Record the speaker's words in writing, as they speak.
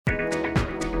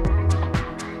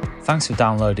Thanks for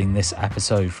downloading this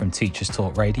episode from Teachers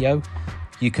Talk Radio.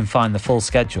 You can find the full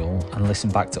schedule and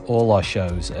listen back to all our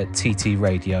shows at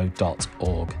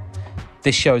ttradio.org.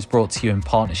 This show is brought to you in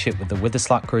partnership with the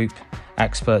Witherslack Group,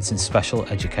 experts in special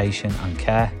education and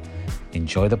care.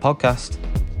 Enjoy the podcast.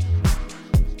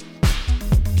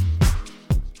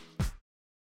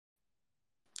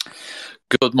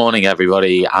 Good morning,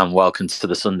 everybody, and welcome to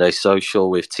the Sunday Social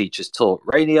with Teachers Talk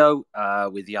Radio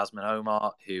with Yasmin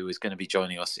Omar, who is going to be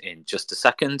joining us in just a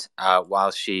second.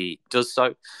 While she does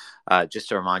so, just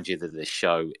to remind you that this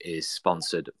show is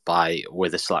sponsored by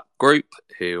Witherslack Group,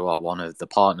 who are one of the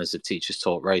partners of Teachers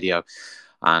Talk Radio.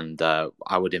 And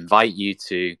I would invite you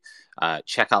to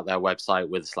check out their website,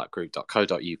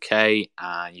 witherslackgroup.co.uk,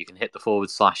 and you can hit the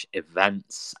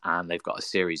 /events, and they've got a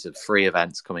series of free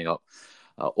events coming up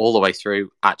all the way through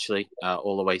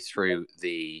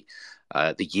the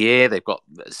year. They've got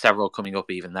several coming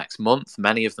up even next month.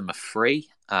 Many of them are free.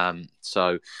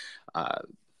 So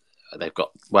they've got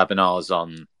webinars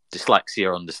on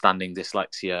dyslexia, understanding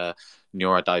dyslexia,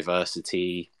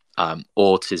 neurodiversity,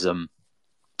 autism.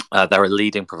 They're a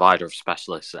leading provider of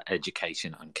specialist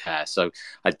education and care. So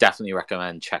I definitely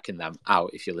recommend checking them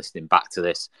out if you're listening back to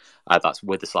this. That's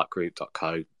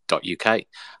witherslackgroup.co.uk.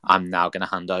 I'm now going to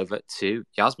hand over to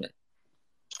Yasmin.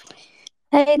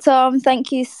 Hey Tom,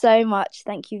 thank you so much.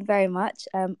 Thank you very much.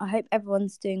 I hope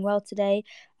everyone's doing well today.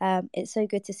 It's so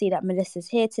good to see that Melissa's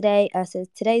here today. So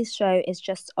today's show is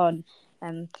just on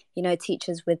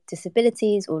teachers with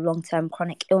disabilities or long-term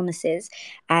chronic illnesses,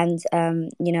 and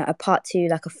a part two,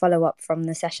 like a follow-up from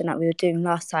the session that we were doing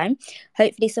last time.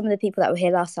 Hopefully some of the people that were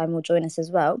here last time will join us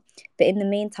as well. But in the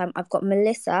meantime, I've got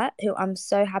Melissa, who I'm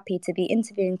so happy to be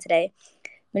interviewing today.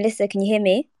 Melissa, can you hear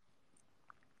me?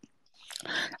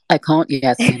 I can't,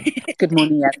 Yasmin. Good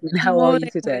morning, Yasmin. How are you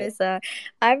today? Melissa,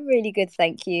 I'm really good,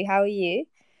 thank you. How are you?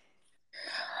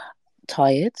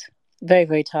 Tired. Very,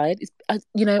 very tired. I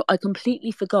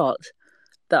completely forgot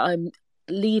that I'm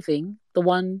leaving the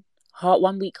one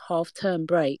week half-term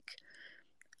break.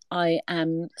 I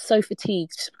am so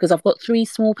fatigued because I've got 3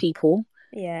 small people,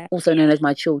 also known as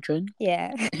my children, who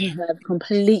have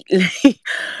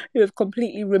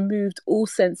completely removed all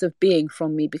sense of being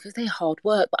from me because they're hard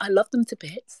work, but I love them to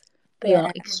bits. They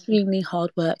are extremely hard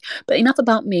work. But enough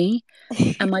about me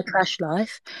and my trash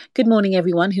life. Good morning,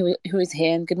 everyone who is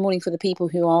here, and good morning for the people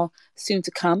who are soon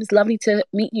to come. It's lovely to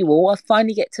meet you all. I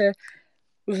finally get to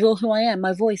reveal who I am,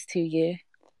 my voice to you.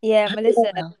 Yeah,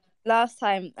 Melissa, last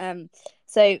time, when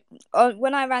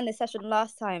I ran the session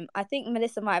last time, I think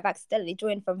Melissa might have accidentally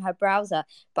joined from her browser,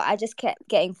 but I just kept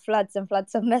getting floods and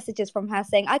floods of messages from her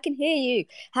saying, I can hear you.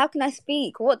 How can I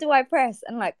speak? What do I press?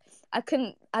 And I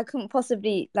couldn't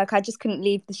possibly, I just couldn't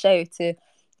leave the show to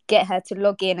get her to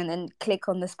log in and then click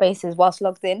on the spaces whilst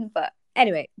logged in. But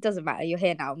anyway, it doesn't matter. You're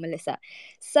here now, Melissa.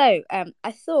 So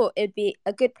I thought it'd be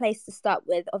a good place to start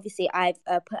with. Obviously, I've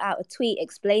put out a tweet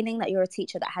explaining that you're a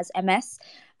teacher that has MS.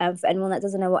 For anyone that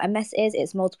doesn't know what MS is,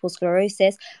 it's multiple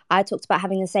sclerosis. I talked about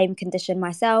having the same condition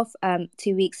myself 2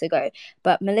 weeks ago.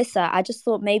 But Melissa, I just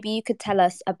thought maybe you could tell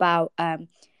us about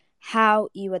how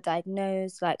you were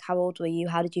diagnosed. Like, how old were you?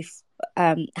 How did you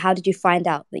find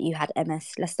out that you had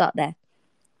MS? Let's start there.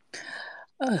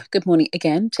 Good morning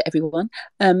again to everyone.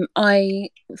 I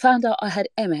found out I had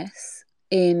MS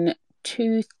in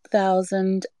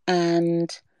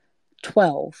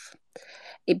 2012.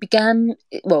 It began,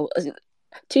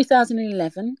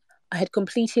 2011. I had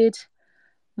completed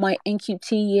my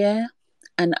NQT year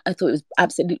and I thought it was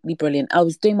absolutely brilliant. I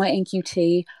was doing my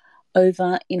NQT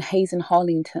over in Hayes and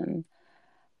Harlington,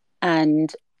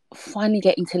 and finally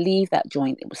getting to leave that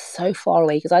joint. It was so far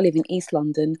away because I live in East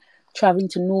London, traveling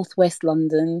to Northwest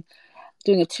London,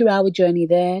 doing a 2-hour journey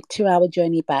there, 2-hour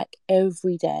journey back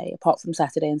every day, apart from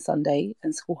Saturday and Sunday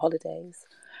and school holidays.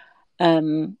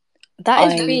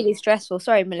 That is really stressful.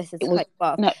 Sorry, Melissa, to cut you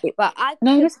off. But I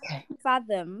couldn't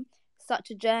fathom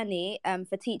such a journey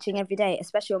for teaching every day,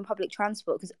 especially on public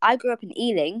transport, because I grew up in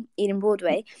Ealing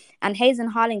Broadway, and Hayes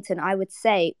and Harlington, I would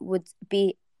say, would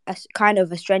be a kind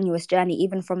of a strenuous journey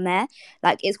even from there.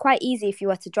 It's quite easy if you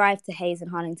were to drive to Hayes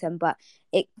and Harlington, but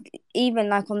it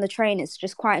even on the train, it's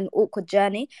just quite an awkward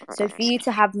journey. So for you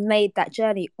to have made that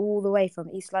journey all the way from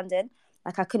East London,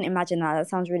 I couldn't imagine that. That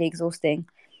sounds really exhausting.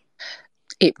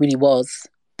 It really was,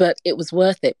 but it was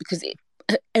worth it because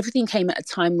everything came at a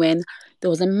time when there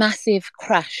was a massive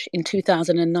crash in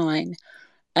 2009,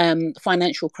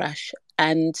 financial crash,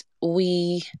 and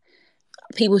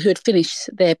people who had finished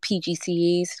their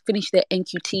PGCEs, finished their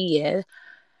NQT year,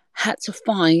 had to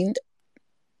find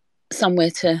somewhere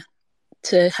to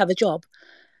have a job.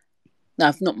 No,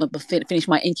 I've not finished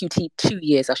my NQT 2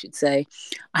 years, I should say.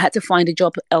 I had to find a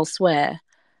job elsewhere.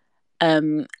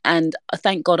 And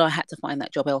thank God I had to find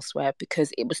that job elsewhere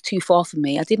because it was too far for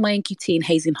me. I did my NQT in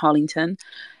Hayes in Harlington.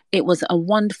 It was a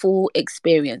wonderful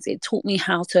experience. It taught me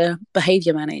how to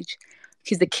behaviour manage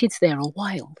because the kids there are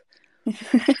wild.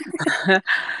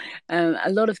 A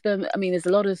lot of them, I mean, there's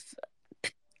a lot of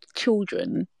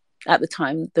children at the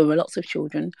time. There were lots of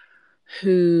children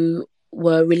who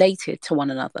were related to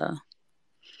one another.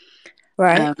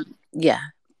 Right. Yeah.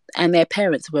 And their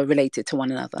parents were related to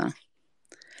one another.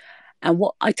 And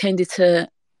what I tended to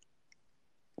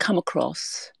come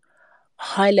across,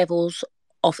 high levels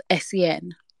of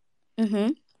SEN,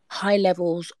 high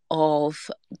levels of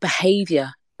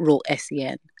behavioural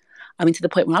SEN. I mean, to the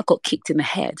point where I got kicked in the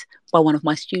head by one of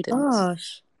my students.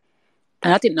 Gosh.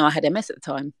 And I didn't know I had MS at the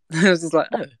time. I was just like,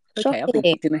 oh, okay, I've been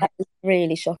kicked in the head. That is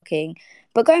really shocking.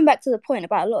 But going back to the point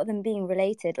about a lot of them being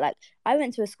related, like I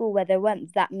went to a school where there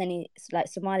weren't that many like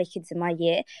Somali kids in my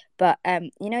year, but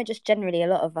just generally a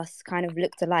lot of us kind of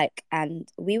looked alike,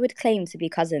 and we would claim to be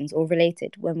cousins or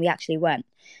related when we actually weren't.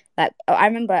 Like I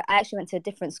remember I actually went to a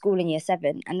different school in year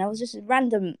 7, and there was just a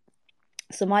random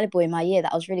Somali boy in my year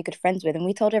that I was really good friends with, and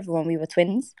we told everyone we were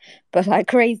twins, but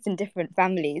like raised in different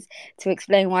families, to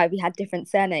explain why we had different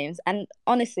surnames. And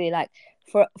honestly, like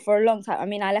for a long time, I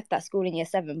mean, I left that school in year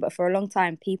 7, but for a long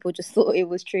time people just thought it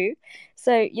was true.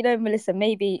 So Melissa,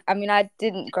 maybe, I mean, I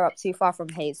didn't grow up too far from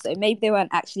Hayes, so maybe they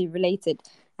weren't actually related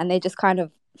and they just kind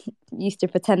of used to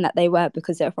pretend that they were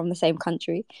because they're from the same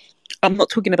country. I'm not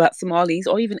talking about Somalis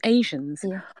or even Asians.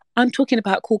 Yeah. I'm talking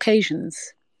about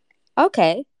Caucasians.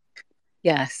 Okay.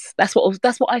 Yes, that's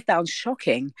what I found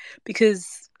shocking,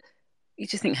 because you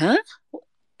just think, huh?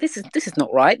 This is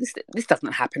not right. This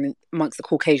doesn't happen amongst the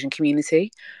Caucasian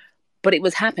community, but it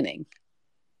was happening.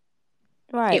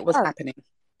 Right. It was happening.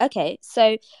 Okay,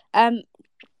 so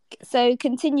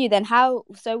continue then.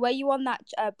 So were you on that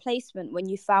placement when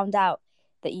you found out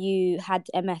that you had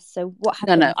MS? So what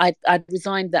happened? No, I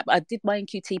resigned that. I did my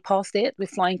NQT, passed it with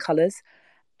flying colours,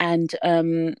 and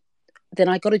then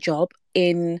I got a job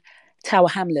in Tower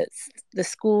Hamlets. The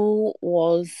school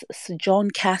was Sir John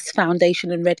Cass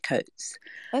Foundation and Redcoats.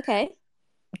 Okay.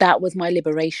 That was my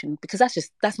liberation, because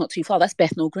that's not too far. That's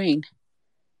Bethnal Green.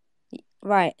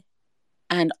 Right.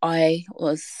 And I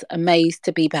was amazed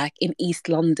to be back in East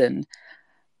London.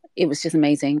 It was just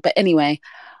amazing. But anyway,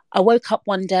 I woke up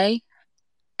one day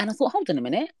and I thought, hold on a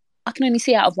minute, I can only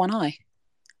see out of one eye.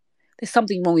 There's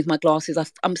something wrong with my glasses.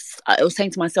 I was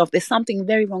saying to myself, there's something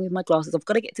very wrong with my glasses. I've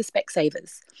got to get to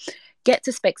Specsavers. Get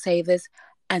to Specsavers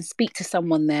and speak to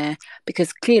someone there,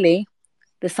 because clearly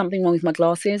there's something wrong with my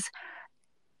glasses.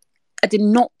 I did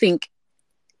not think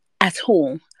at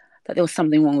all that there was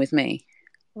something wrong with me.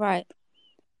 Right.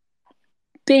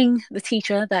 Being the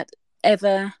teacher, that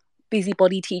ever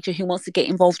busybody teacher who wants to get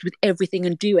involved with everything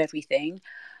and do everything,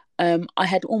 I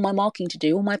had all my marking to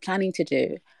do, all my planning to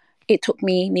do. It took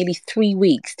me nearly 3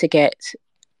 weeks to get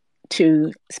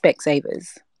to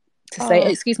Specsavers to say,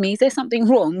 excuse me, is there something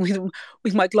wrong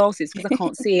with my glasses, because I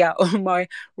can't see out of my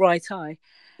right eye.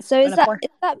 So is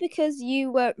that because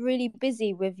you were really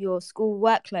busy with your school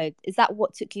workload? Is that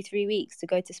what took you 3 weeks to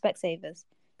go to Specsavers?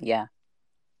 Yeah.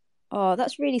 Oh,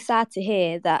 that's really sad to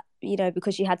hear that,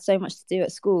 because you had so much to do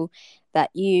at school, that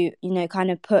you kind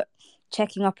of put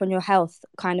checking up on your health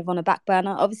kind of on a back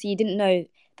burner. Obviously, you didn't know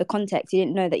the context. You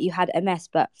didn't know that you had MS,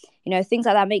 but, things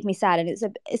like that make me sad. And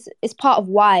it's part of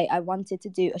why I wanted to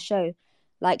do a show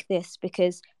like this,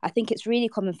 because I think it's really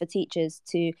common for teachers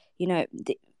to,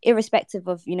 irrespective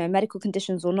of, medical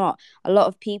conditions or not, a lot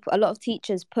of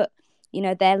teachers put,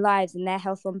 their lives and their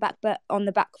health on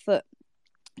the back foot,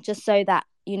 just so that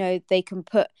they can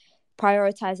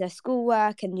prioritize their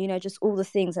schoolwork and just all the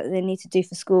things that they need to do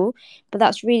for school. But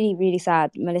that's really, really sad,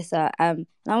 Melissa. And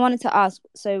I wanted to ask,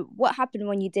 so what happened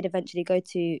when you did eventually go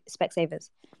to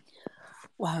Specsavers?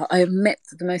 Wow, I met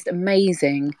the most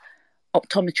amazing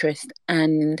optometrist,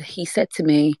 and he said to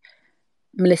me,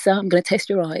 Melissa, I'm going to test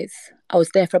your eyes. I was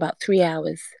there for about 3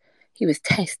 hours. He was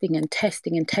testing and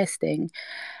testing and testing,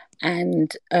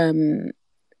 and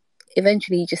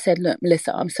eventually he just said, look,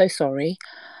 Melissa, I'm so sorry.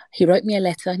 He wrote me a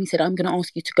letter and he said, I'm going to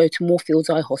ask you to go to Moorfields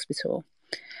Eye Hospital,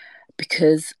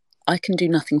 because I can do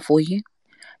nothing for you.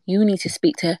 You need to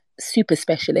speak to super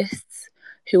specialists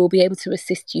who will be able to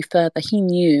assist you further. He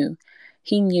knew,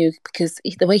 because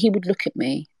the way he would look at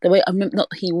me, the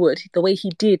way he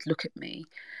did look at me,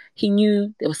 he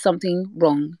knew there was something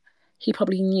wrong. He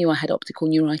probably knew I had optical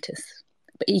neuritis,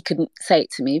 but he couldn't say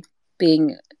it to me,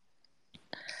 being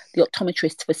the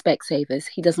optometrist for Specsavers.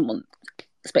 He doesn't want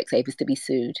Specsavers to be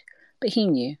sued, but he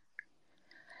knew.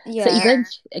 So Yeah.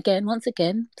 once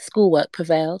again, schoolwork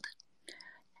prevailed.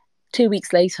 2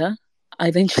 weeks later, I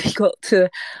eventually got to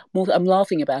I'm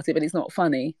laughing about it, but it's not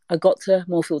funny. I got to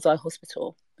Moorfields Eye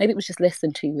Hospital. Maybe it was just less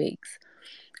than 2 weeks.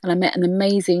 And I met an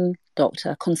amazing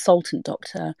doctor, consultant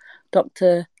doctor,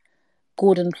 Dr.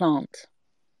 Gordon Plant.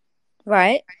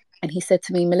 Right. And he said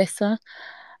to me, Melissa,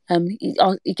 he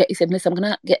said, Melissa, I'm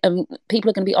going to get, people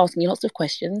are going to be asking you lots of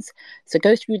questions. So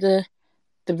go through the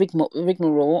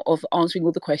rigmarole of answering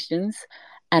all the questions,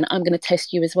 and I'm going to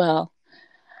test you as well.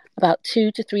 About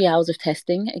 2 to 3 hours of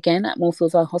testing, again at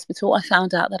Moorfields Eye Hospital, I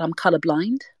found out that I'm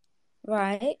colourblind.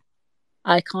 Right.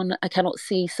 I cannot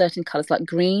see certain colours like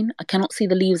green. I cannot see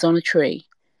the leaves on a tree.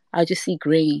 I just see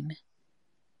green,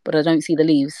 but I don't see the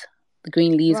leaves, the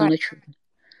green leaves on Right. a tree.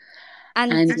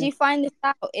 And did you find this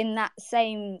out in that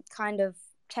same kind of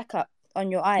checkup on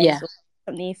your eyes, Yeah, or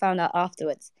something you found out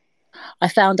afterwards? I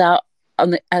found out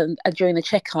during the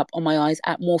checkup on my eyes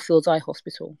at Moorfields Eye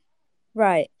Hospital.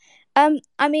 Right.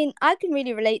 I mean, I can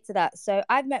really relate to that. So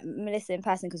I've met Melissa in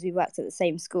person because we worked at the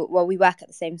same school. Well, we work at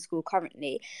the same school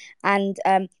currently, and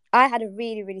I had a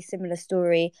really, really similar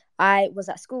story. I was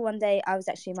at school one day. I was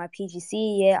actually in my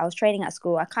PGCE year. I was training at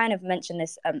school. I kind of mentioned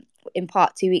this in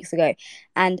part 2 weeks ago,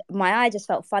 and my eye just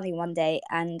felt funny one day,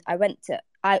 and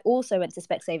I also went to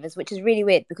Specsavers, which is really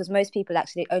weird because most people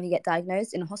actually only get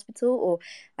diagnosed in a hospital, or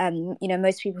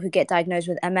most people who get diagnosed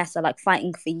with MS are like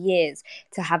fighting for years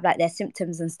to have like their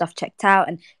symptoms and stuff checked out,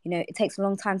 and it takes a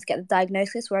long time to get the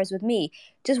diagnosis, whereas with me,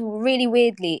 just really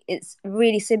weirdly, it's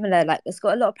really similar. Like, it's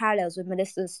got a lot of parallels with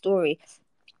Melissa's story.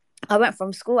 I went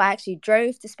from school. I actually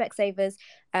drove to Specsavers.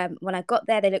 When I got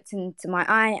there, they looked into my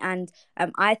eye, and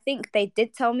I think they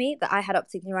did tell me that I had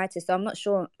optic neuritis. So I'm not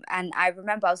sure. And I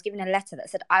remember I was given a letter that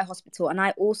said eye hospital, and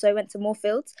I also went to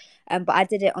Moorfields, but I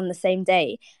did it on the same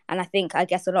day. And I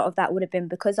guess a lot of that would have been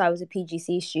because I was a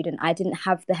PGC student. I didn't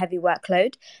have the heavy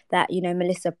workload that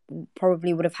Melissa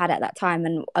probably would have had at that time,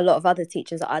 and a lot of other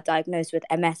teachers that are diagnosed with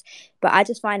MS. But I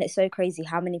just find it so crazy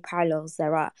how many parallels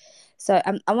there are. So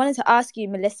I wanted to ask you,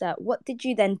 Melissa, what did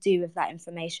you then do with that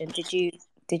information? Did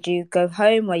you go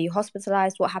home? Were you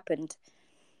hospitalized? What happened?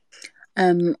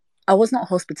 I was not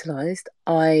hospitalized.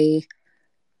 I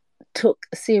took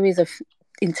a series of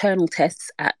internal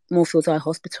tests at Moorfields Eye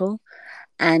Hospital,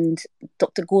 and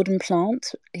Dr. Gordon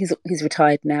Plant, he's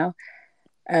retired now.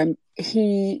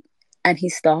 He and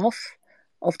his staff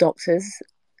of doctors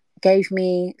gave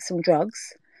me some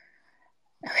drugs,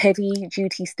 heavy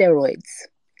duty steroids.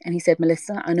 And he said,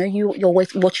 Melissa, I know you're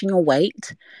watching your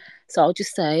weight, so I'll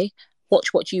just say,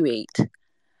 watch what you eat.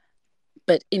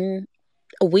 But in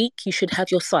a week, you should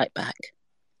have your sight back.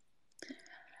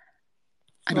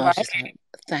 And I was just like,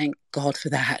 thank God for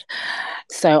that.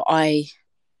 So I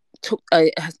took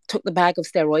the bag of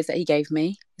steroids that he gave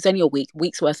me. It's only a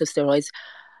week's worth of steroids,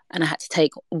 and I had to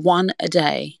take one a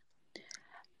day.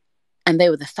 And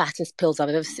they were the fattest pills I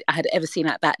had ever seen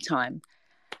at that time.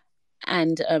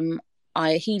 And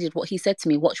I heeded what he said to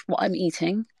me: watch what I'm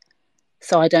eating,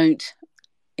 so I don't,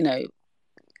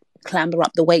 clamber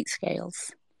up the weight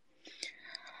scales.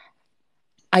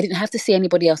 I didn't have to see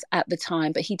anybody else at the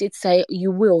time, but he did say, you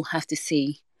will have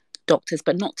to doctors,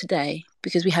 but not today,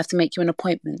 because we have to make you an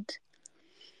appointment.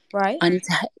 Right.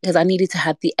 Because I needed to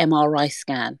have the MRI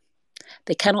scan.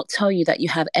 They cannot tell you that you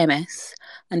have MS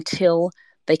until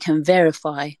they can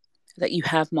verify that you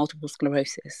have multiple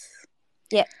sclerosis.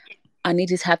 Yeah. I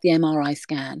needed to have the MRI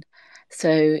scan.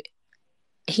 So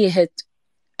he had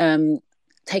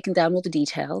taken down all the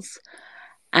details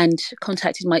and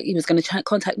he was going to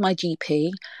contact my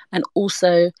GP and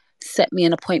also set me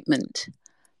an appointment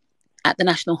at the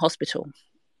National Hospital,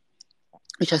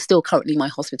 which are still currently my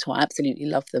hospital. I absolutely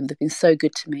love them. They've been so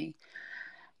good to me.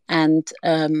 And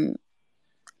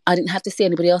I didn't have to see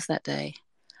anybody else that day,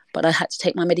 but I had to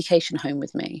take my medication home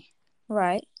with me.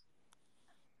 Right.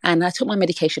 And I took my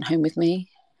medication home with me,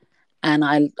 and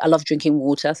I love drinking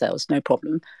water, so that was no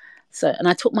problem. And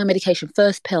I took my medication,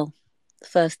 first pill, the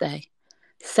first day,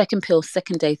 second pill,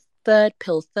 second day, third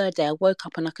pill, third day. I woke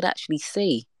up and I could actually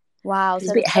see. Wow. It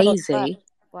was a bit hazy.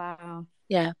 Wow.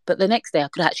 Yeah, but the next day I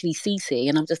could actually see,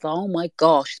 and I'm just like, oh my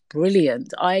gosh,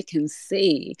 brilliant. I can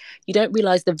see. You don't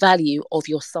realise the value of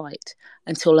your sight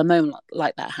until a moment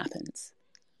like that happens.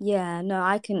 Yeah, no,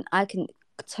 I can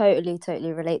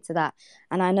totally relate to that.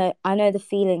 And I know the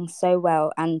feeling so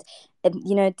well. And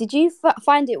did you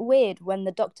find it weird when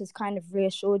the doctors kind of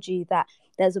reassured you that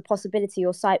there's a possibility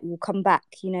your sight will come back,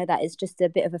 that it's just a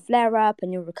bit of a flare up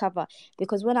and you'll recover?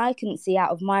 Because when I couldn't see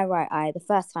out of my right eye the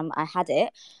first time I had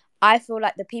it, I feel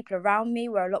like the people around me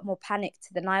were a lot more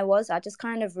panicked than I was. I just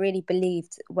kind of really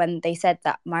believed when they said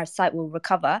that my sight will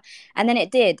recover. And then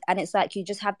it did. And it's like you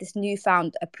just have this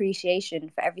newfound appreciation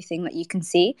for everything that you can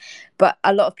see. But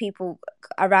a lot of people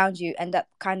around you end up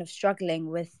kind of struggling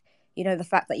with, the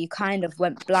fact that you kind of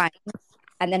went blind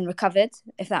and then recovered,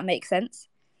 if that makes sense.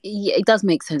 Yeah, it does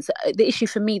make sense. The issue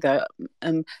for me, though,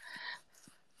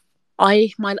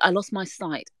 I lost my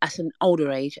sight at an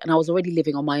older age, and I was already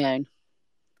living on my own.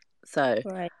 So,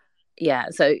 right. Yeah,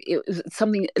 so it was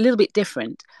something a little bit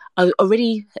different. I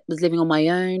already was living on my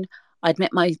own. I'd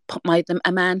met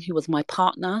a man who was my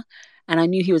partner, and I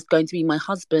knew he was going to be my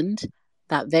husband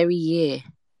that very year.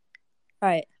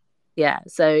 Right. Yeah,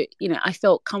 so I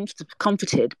felt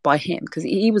comforted by him because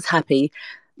he was happy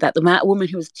that the woman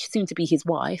who was soon to be his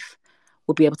wife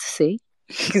would be able to see.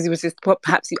 Because he was just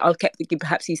I kept thinking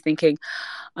perhaps he's thinking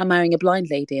I'm marrying a blind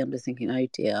lady. I'm just thinking, oh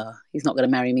dear, he's not going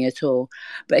to marry me at all.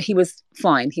 But he was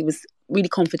fine. He was really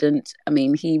confident. I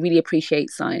mean, he really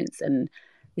appreciates science and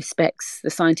respects the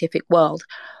scientific world.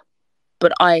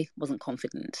 But I wasn't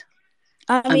confident.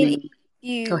 I mean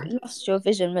you lost your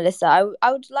vision, Melissa,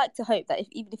 I would like to hope that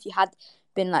even if you had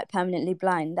been like permanently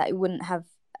blind, that it wouldn't have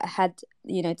had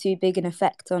too big an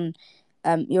effect on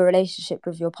your relationship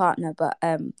with your partner. But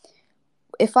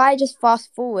if I just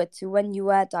fast forward to when you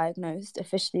were diagnosed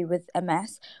officially with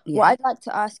MS, what I'd like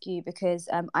to ask you, because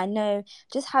I know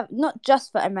not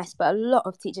just for MS, but a lot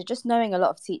of teachers, just knowing a lot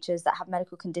of teachers that have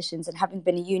medical conditions and having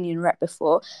been a union rep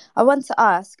before, I want to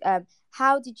ask,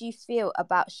 how did you feel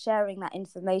about sharing that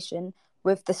information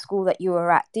with the school that you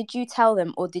were at? Did you tell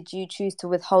them, or did you choose to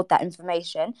withhold that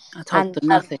information? I told them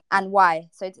nothing. And why?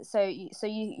 So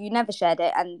you never shared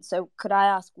it, and so could I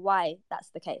ask why that's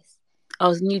the case? I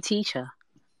was a new teacher.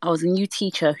 I was a new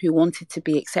teacher who wanted to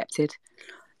be accepted.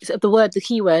 So the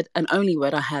key word and only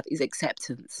word I have is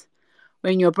acceptance.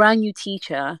 When you're a brand new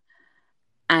teacher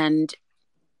and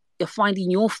you're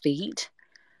finding your feet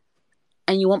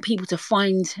and you want people to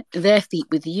find their feet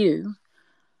with you,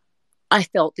 I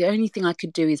felt the only thing I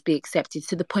could do is be accepted,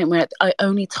 to the point where I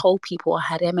only told people I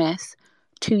had MS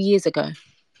 2 years ago.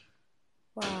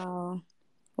 Wow.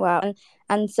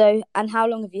 And how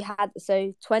long have you had?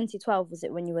 So 2012 was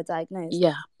it when you were diagnosed?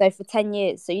 Yeah. So for 10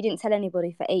 years. So you didn't tell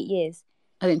anybody for 8 years?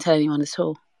 I didn't tell anyone at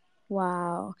all.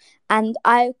 Wow. And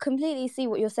I completely see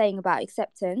what you're saying about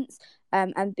acceptance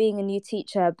and being a new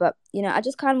teacher. But, I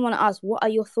just kind of want to ask, what are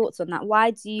your thoughts on that?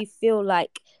 Why do you feel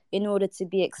like in order to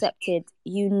be accepted,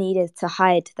 you needed to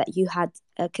hide that you had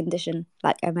a condition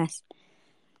like MS?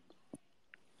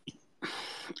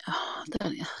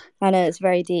 I know it's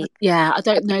very deep. Yeah, I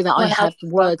don't know that I have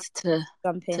words to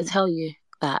tell you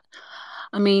that.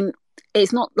 I mean,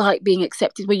 it's not like being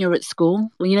accepted when you're at school.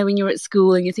 When you're at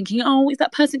school and you're thinking, oh, is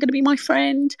that person going to be my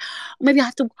friend? Or maybe I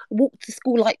have to walk to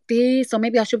school like this, or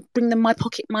maybe I should bring them my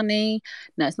pocket money.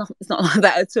 No, it's not like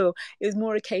that at all. It was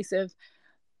more a case of,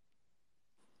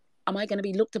 am I going to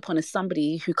be looked upon as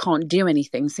somebody who can't do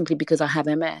anything simply because I have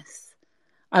MS?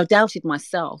 I doubted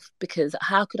myself, because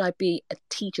how could I be a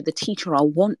teacher, the teacher I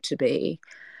want to be,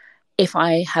 if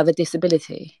I have a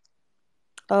disability?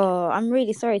 Oh, I'm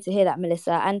really sorry to hear that,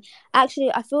 Melissa. And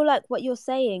actually, I feel like what you're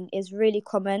saying is really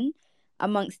common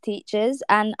amongst teachers.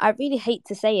 And I really hate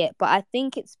to say it, but I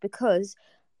think it's because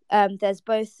there's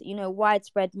both,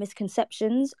 widespread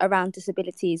misconceptions around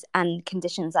disabilities and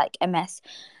conditions like MS.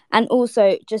 And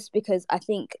also just because I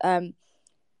think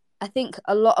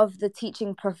a lot of the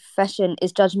teaching profession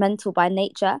is judgmental by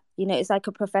nature. It's like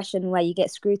a profession where you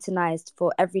get scrutinized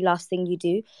for every last thing you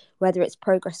do, whether it's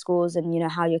progress scores and,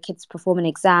 how your kids perform in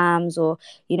exams, or,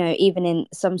 even in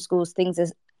some schools, things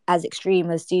as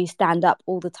extreme as, do you stand up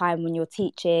all the time when you're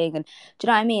teaching? And do you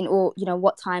know what I mean? Or,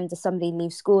 what time does somebody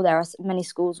leave school? There are many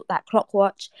schools that clock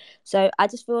watch. So I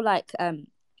just feel like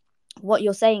what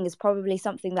you're saying is probably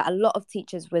something that a lot of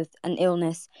teachers with an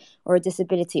illness or a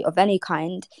disability of any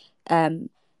kind can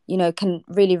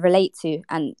really relate to,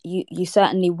 and you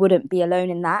certainly wouldn't be alone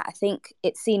in that. I think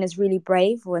it's seen as really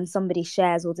brave when somebody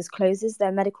shares or discloses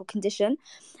their medical condition,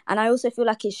 and I also feel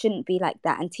like it shouldn't be like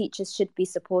that, and teachers should be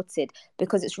supported,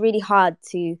 because it's really hard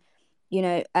to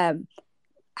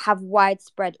have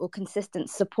widespread or consistent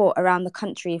support around the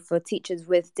country for teachers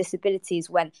with disabilities,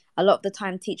 when a lot of the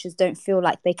time teachers don't feel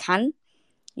like they can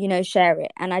share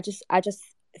it. And I just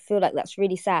feel like that's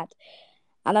really sad.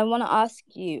 And I want to ask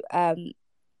you,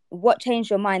 what changed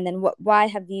your mind then? Why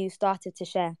have you started to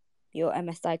share your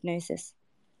MS diagnosis?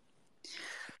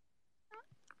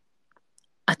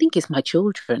 I think it's my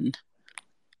children.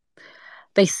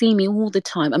 They see me all the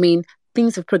time. I mean,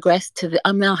 things have progressed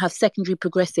I now have secondary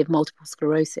progressive multiple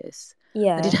sclerosis.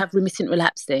 Yeah. I did have remittent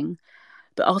relapsing,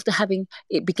 But after having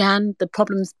it began, the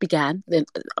problems began. Then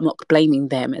I'm not blaming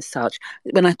them as such.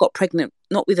 When I got pregnant,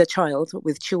 not with a child, but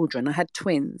with children, I had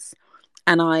twins,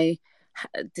 and I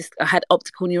had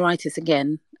optical neuritis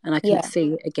again, and I couldn't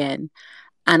see again,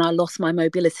 and I lost my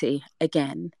mobility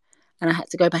again, and I had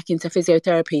to go back into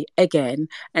physiotherapy again,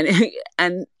 and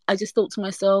and I just thought to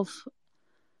myself,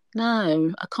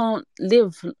 no, I can't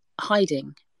live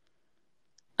hiding.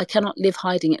 I cannot live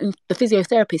hiding. And the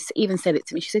physiotherapist even said it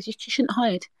to me. She said, you shouldn't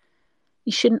hide.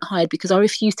 You shouldn't hide, because I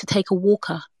refuse to take a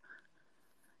walker.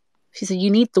 She said,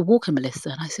 you need the walker, Melissa.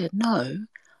 And I said, no,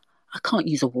 I can't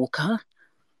use a walker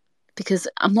because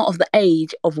I'm not of the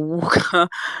age of a walker.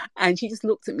 And she just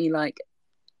looked at me like,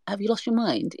 have you lost your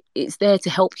mind? It's there to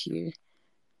help you.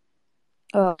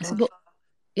 Oh. I said, look,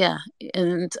 yeah.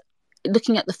 And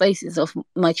looking at the faces of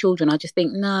my children, I just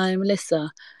think, no,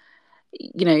 Melissa,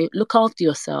 look after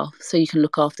yourself so you can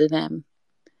look after them.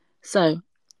 So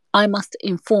I must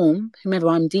inform whomever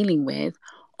I'm dealing with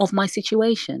of my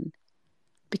situation,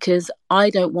 because I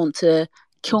don't want to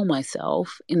kill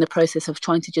myself in the process of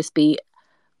trying to just be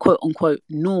quote unquote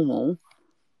normal,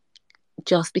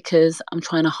 just because I'm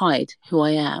trying to hide who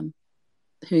I am,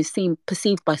 who is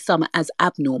perceived by some as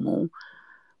abnormal,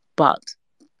 but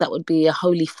that would be a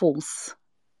wholly false.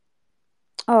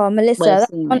 Oh, Melissa,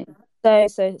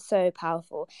 that's so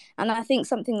powerful. And I think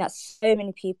something that so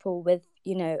many people with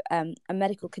a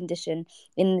medical condition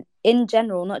in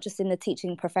general, not just in the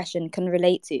teaching profession, can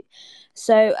relate to.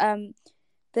 So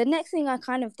the next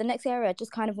area I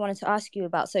just kind of wanted to ask you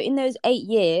about. So in those 8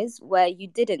 years where you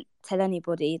didn't tell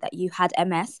anybody that you had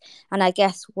MS, and I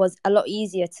guess was a lot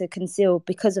easier to conceal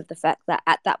because of the fact that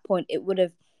at that point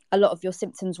a lot of your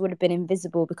symptoms would have been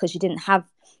invisible because you didn't have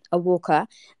a walker.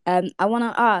 I want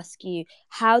to ask you,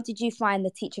 how did you find the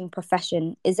teaching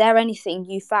profession? Is there anything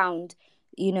you found,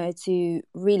 to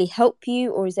really help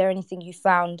you, or is there anything you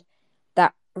found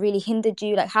that really hindered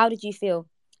you? Like, how did you feel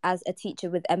as a teacher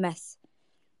with MS?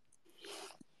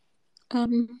 I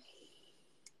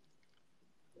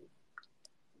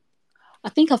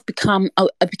think I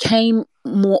became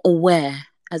more aware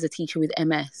as a teacher with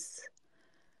MS.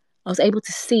 I was able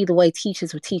to see the way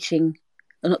teachers were treating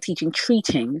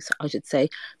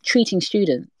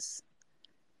students.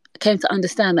 I came to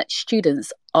understand that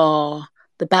students are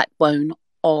the backbone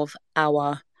of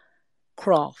our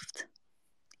craft.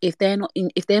 If they're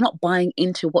not buying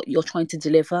into what you're trying to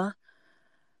deliver,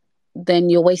 then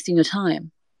you're wasting your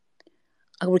time.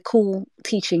 I recall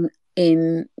teaching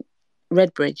in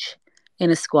Redbridge in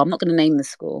a school. I'm not going to name the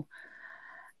school.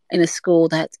 In a school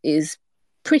that is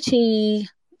pretty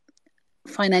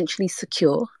financially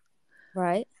secure,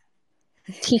 right?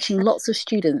 Teaching lots of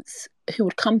students who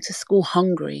would come to school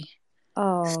hungry,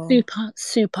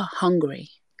 super hungry,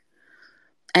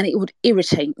 and it would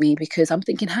irritate me because I'm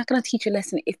thinking, how can I teach a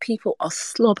lesson if people are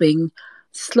slouching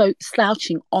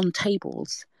on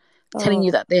tables, telling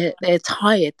you that they're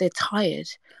tired,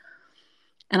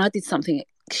 and I did something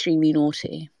extremely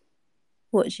naughty.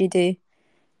 What did you do?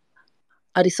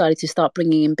 I decided to start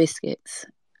bringing in biscuits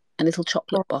and little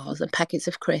chocolate bars and packets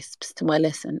of crisps to my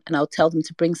lesson, and I'll tell them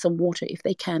to bring some water if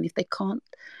they can. If they can't,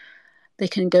 they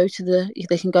can go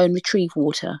and retrieve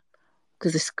water,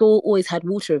 because the school always had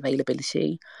water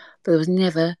availability, but there was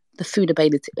never the food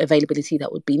availability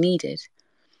that would be needed.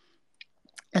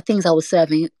 The things I was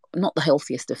serving, not the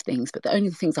healthiest of things, but the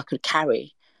only things I could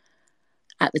carry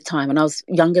at the time. And I was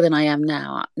younger than I am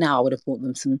now. Now I would have bought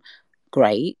them some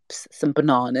grapes, some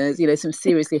bananas, some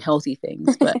seriously healthy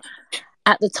things. But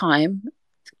at the time,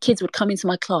 kids would come into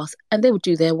my class and they would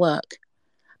do their work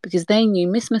because they knew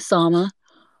Miss Masama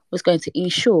was going to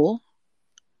ensure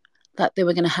that they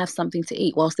were going to have something to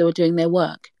eat whilst they were doing their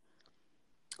work.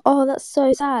 Oh, that's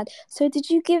so sad. So did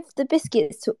you give the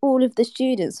biscuits to all of the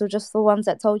students, or just the ones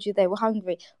that told you they were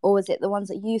hungry? Or was it the ones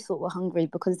that you thought were hungry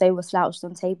because they were slouched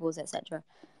on tables, etc.?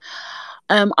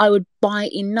 I would buy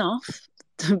enough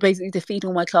to feed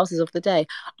all my classes of the day.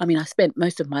 I mean, I spent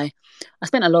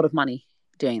a lot of money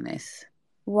doing this.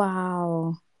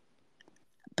 Wow.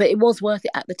 But it was worth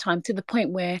it at the time, to the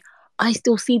point where I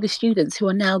still see the students who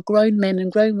are now grown men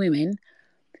and grown women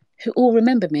who all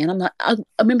remember me. And I'm like, I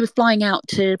remember flying out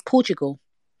to Portugal.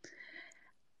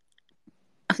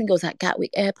 I think I was at Gatwick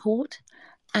Airport,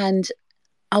 and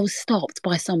I was stopped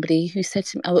by somebody who said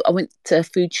to me, I went to a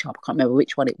food shop, I can't remember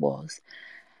which one it was.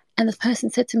 And the person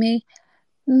said to me,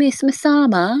 Miss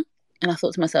Masama. And I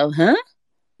thought to myself, huh?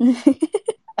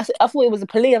 I thought it was a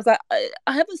police. I was like,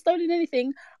 I haven't stolen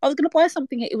anything. I was going to buy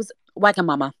something. It was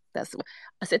Wagamama. I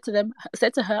said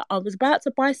to her, I was about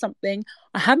to buy something.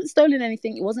 I haven't stolen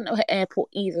anything. It wasn't at her airport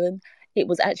even. it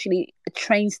was actually a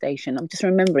train station. I'm just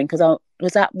remembering because I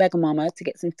was at Wagamama to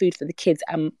get some food for the kids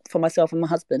and for myself and my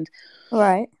husband.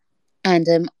 Right. And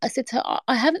I said to her,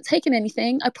 I haven't taken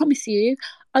anything. I promise you.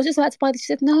 I was just about to buy this. She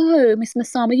said, no, Miss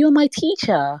Masama, you're my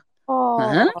teacher.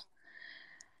 Oh.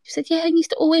 She said, yeah, you used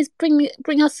to always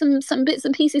bring us some bits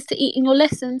and pieces to eat in your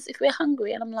lessons if we're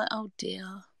hungry. And I'm like, oh dear.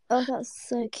 Oh, that's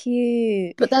so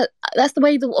cute. But that's the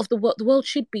way the world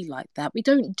should be like that. We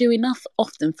don't do enough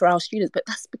often for our students, but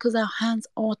that's because our hands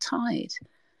are tied.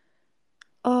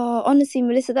 Oh, honestly,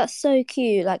 Melissa, that's so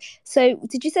cute. Like, so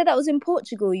did you say that was in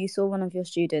Portugal? You saw one of your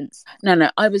students? No,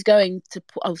 I was going to.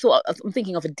 I'm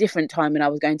thinking of a different time when I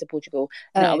was going to Portugal.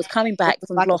 No, I was coming back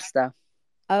from Gloucester.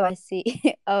 Oh, I see.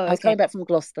 Oh, okay. I was coming back from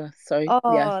Gloucester. Sorry. Oh,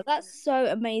 yeah. That's so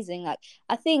amazing. Like,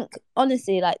 I think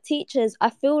honestly, like teachers, I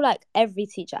feel like every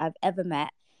teacher I've ever met,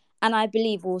 and I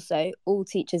believe also all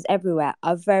teachers everywhere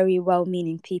are very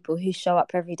well-meaning people who show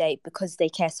up every day because they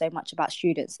care so much about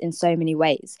students in so many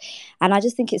ways. And I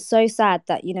just think it's so sad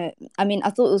that, I mean,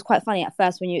 I thought it was quite funny at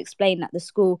first when you explained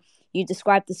that you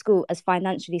described the school as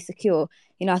financially secure.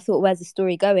 I thought, where's the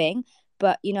story going?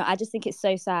 But, I just think it's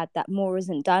so sad that more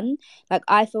isn't done. Like,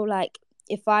 I feel like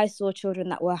if I saw children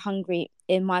that were hungry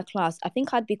in my class, I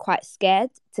think I'd be quite scared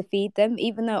to feed them,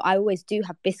 even though I always do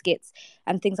have biscuits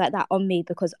and things like that on me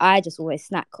because I just always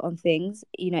snack on things,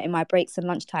 in my breaks and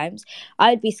lunch times.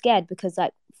 I'd be scared because,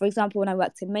 like, for example, when I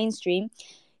worked in mainstream,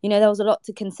 there was a lot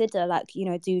to consider, like,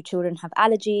 do children have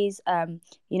allergies?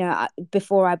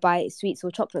 Before I buy sweets or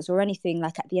chocolates or anything,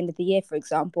 like at the end of the year, for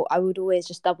example, I would always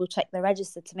just double check the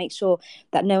register to make sure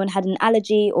that no one had an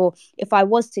allergy. Or if I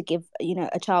was to give,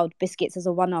 a child biscuits as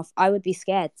a one-off, I would be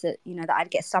scared that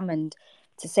I'd get summoned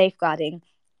to safeguarding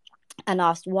and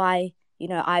asked why,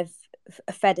 I've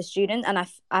fed a student. And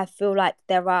I feel like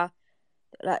there are,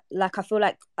 like I feel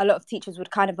like a lot of teachers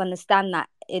would kind of understand that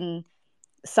in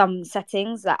some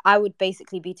settings, that I would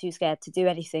basically be too scared to do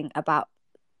anything about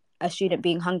a student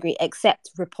being hungry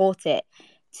except report it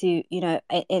to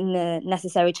in the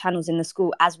necessary channels in the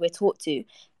school as we're taught to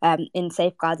in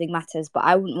safeguarding matters. But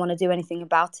I wouldn't want to do anything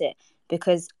about it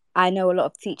because I know a lot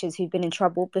of teachers who've been in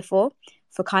trouble before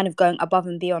for kind of going above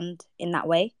and beyond in that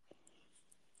way.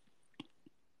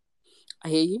 I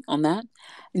hear you on that.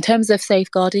 In terms of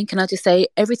safeguarding, can I just say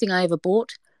everything I ever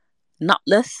bought,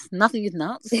 nutless, nothing is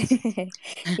nuts.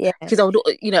 Yeah. Because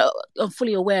I'm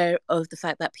fully aware of the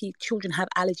fact that children have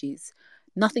allergies.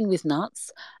 Nothing with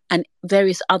nuts and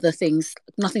various other things.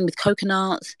 Nothing with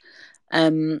coconut,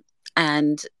 and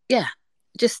yeah,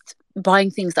 just buying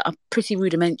things that are pretty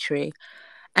rudimentary,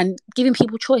 and giving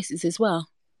people choices as well.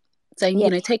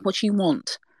 Saying, take what you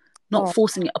want, not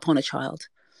forcing it upon a child.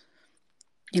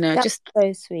 That's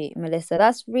so sweet, Melissa.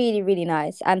 That's really, really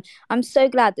nice. And I'm so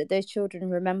glad that those children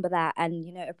remember that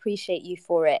and, appreciate you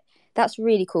for it. That's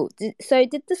really cool. So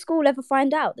did the school ever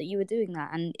find out that you were doing that?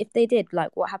 And if they did,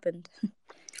 like, what happened?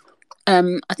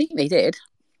 I think they did.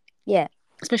 Yeah.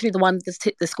 Especially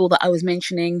the school that I was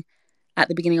mentioning at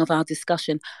the beginning of our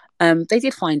discussion. They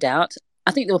did find out.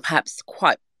 I think they were perhaps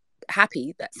quite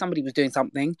happy that somebody was doing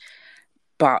something.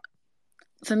 But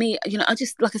for me, I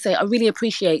just, like I say, I really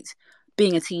appreciate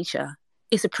being a teacher.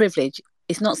 It's a privilege.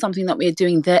 It's not something that we're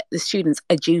doing the students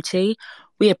a duty.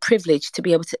 We are privileged to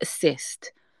be able to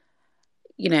assist,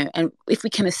 and if we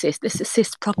can assist, let's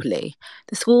assist properly.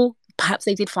 The school, perhaps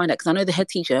they did find out, because I know the head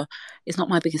teacher is not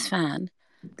my biggest fan.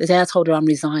 The day I told her I'm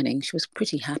resigning, she was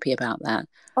pretty happy about that.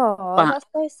 Oh, that's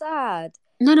so sad.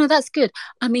 No, that's good.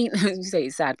 I mean, you say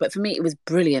it's sad, but for me, it was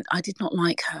brilliant. I did not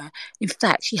like her. In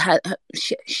fact,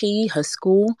 her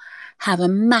school have a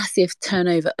massive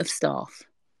turnover of staff.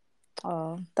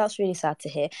 Oh, that's really sad to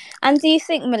hear. And do you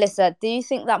think, Melissa,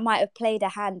 that might have played a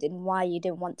hand in why you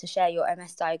didn't want to share your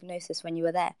MS diagnosis when you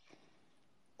were there?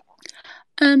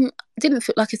 Didn't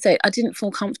feel, like I said, I didn't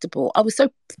feel comfortable.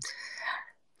 The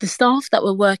staff that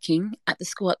were working at the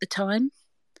school at the time,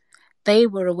 they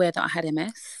were aware that I had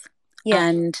MS. Yeah.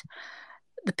 And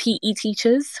the PE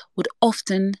teachers would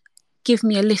often give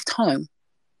me a lift home.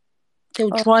 They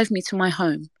would drive me to my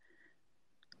home.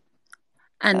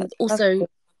 And also,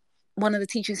 one of the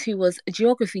teachers who was a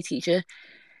geography teacher,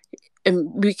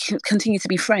 and we continue to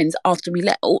be friends after we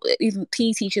left. Even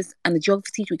PE teachers and the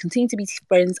geography teacher, we continued to be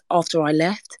friends after I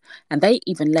left, and they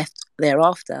even left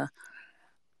thereafter.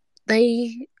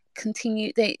 They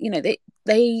continued. They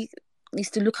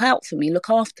used to look out for me,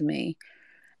 look after me.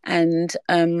 And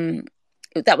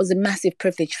that was a massive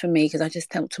privilege for me, because I just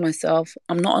thought to myself,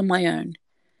 I'm not on my own.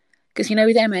 Because,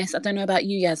 with MS, I don't know about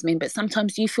you, Yasmin, but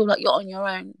sometimes you feel like you're on your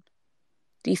own.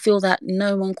 Do you feel that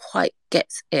no one quite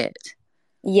gets it?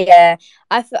 Yeah,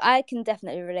 I can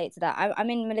definitely relate to that. I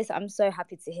mean, Melissa, I'm so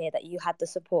happy to hear that you had the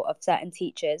support of certain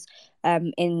teachers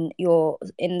in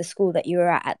the school that you were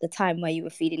at the time where you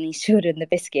were feeding these children the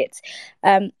biscuits.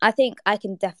 I think I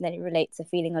can definitely relate to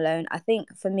feeling alone. I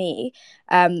think for me,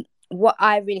 what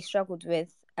I really struggled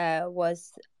with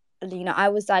was, you know, I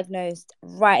was diagnosed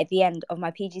right at the end of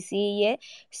my PGCE year.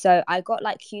 So I got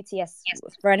like QTS,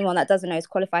 for anyone that doesn't know, is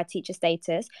qualified teacher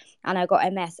status, and I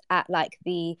got MS at like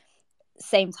the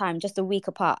same time, just a week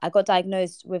apart. I got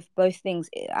diagnosed with both things.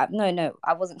 No,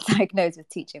 I wasn't diagnosed with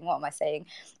teaching. What am I saying?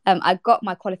 I got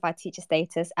my qualified teacher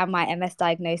status and my MS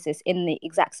diagnosis in the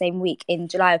exact same week in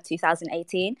July of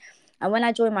 2018. And when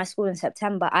I joined my school in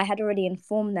September, I had already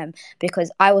informed them because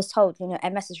I was told, you know,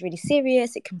 MS is really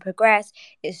serious, it can progress,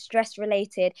 it's stress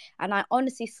related. And I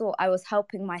honestly thought I was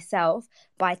helping myself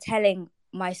by telling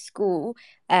my school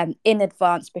in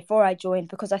advance before I joined,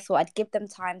 because I thought I'd give them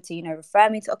time to, you know, refer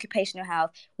me to occupational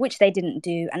health, which they didn't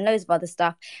do, and loads of other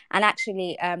stuff. And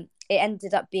actually, it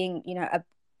ended up being, you know,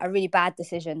 a really bad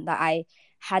decision that I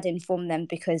had informed them,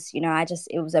 because, you know,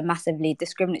 it was a massively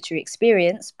discriminatory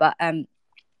experience. But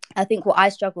I think what I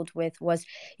struggled with was,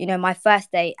 you know, my first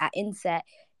day at Inset,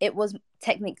 it was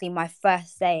technically my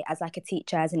first day as like a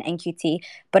teacher, as an NQT,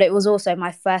 but it was also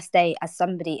my first day as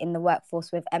somebody in the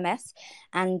workforce with MS.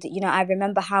 And, you know, I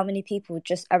remember how many people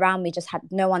just around me just had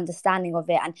no understanding of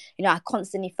it. And, you know, I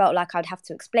constantly felt like I'd have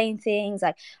to explain things.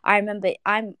 Like, I remember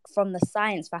I'm from the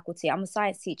science faculty, I'm a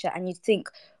science teacher, and you'd think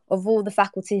of all the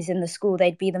faculties in the school,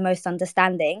 they'd be the most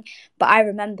understanding. But I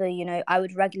remember, you know, I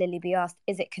would regularly be asked,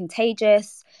 is it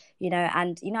contagious? You know,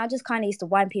 and, you know, I just kind of used to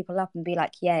wind people up and be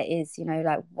like, yeah, it is, you know,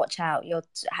 like, watch out.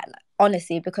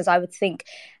 Honestly, because I would think,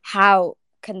 how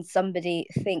can somebody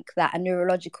think that a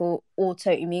neurological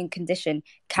autoimmune condition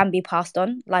can be passed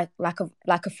on like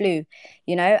a flu,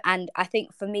 you know? And I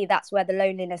think for me, that's where the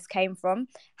loneliness came from,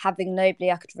 having nobody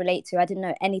I could relate to. I didn't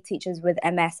know any teachers with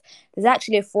MS. There's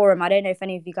actually a forum, I don't know if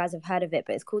any of you guys have heard of it,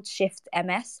 but it's called Shift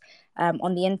MS,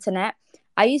 on the internet.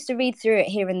 I used to read through it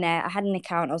here and there. I had an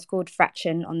account, I was called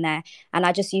Fraction on there, and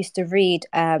I just used to read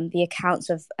the accounts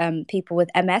of people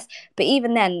with MS. But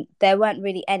even then, there weren't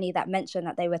really any that mentioned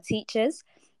that they were teachers.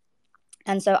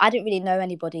 And so I didn't really know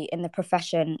anybody in the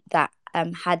profession that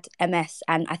had MS.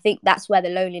 And I think that's where the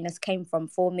loneliness came from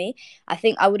for me. I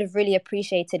think I would have really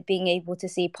appreciated being able to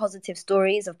see positive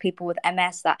stories of people with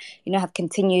MS that, you know, have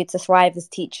continued to thrive as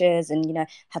teachers and, you know,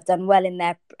 have done well in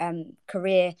their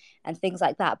career and things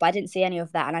like that. But I didn't see any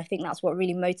of that. And I think that's what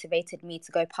really motivated me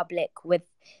to go public with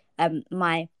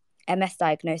my MS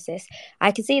diagnosis.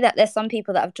 I can see that there's some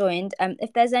people that have joined.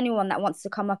 If there's anyone that wants to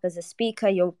come up as a speaker,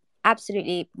 you're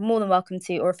absolutely more than welcome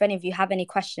to. Or if any of you have any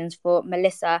questions for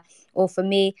Melissa or for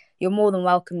me, you're more than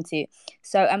welcome to.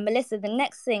 So, Melissa, the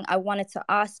next thing I wanted to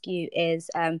ask you is,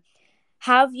 how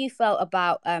have you felt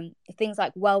about things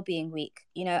like Wellbeing Week?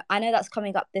 You know, I know that's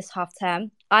coming up this half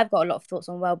term. I've got a lot of thoughts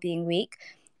on Wellbeing Week.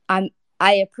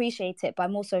 I appreciate it, but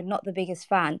I'm also not the biggest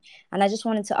fan. And I just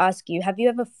wanted to ask you, have you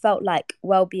ever felt like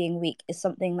Wellbeing Week is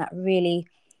something that really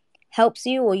helps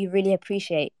you or you really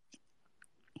appreciate?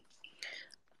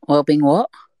 Well-being what?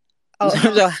 Oh,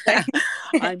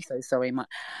 I'm so sorry,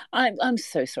 I'm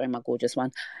so sorry, my gorgeous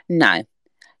one. No,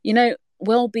 you know,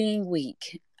 well-being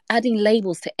week, adding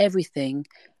labels to everything,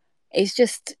 it's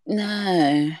just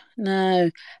no.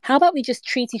 How about we just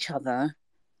treat each other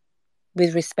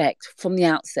with respect from the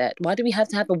outset? Why do we have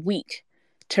to have a week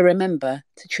to remember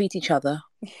to treat each other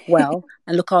well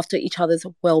and look after each other's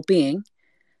well-being?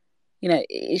 You know,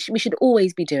 we should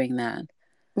always be doing that.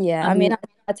 Yeah, I I mean, mean,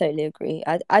 I totally agree.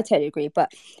 I totally agree.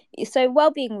 But so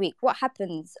Wellbeing Week, what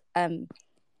happens?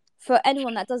 For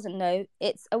anyone that doesn't know,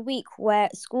 it's a week where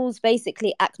schools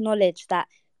basically acknowledge that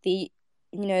the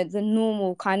the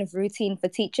normal kind of routine for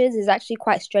teachers is actually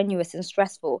quite strenuous and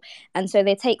stressful, and so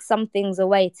they take some things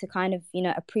away to kind of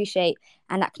appreciate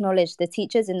and acknowledge the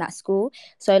teachers in that school.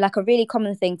 So like a really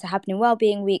common thing to happen in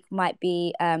Wellbeing Week might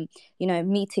be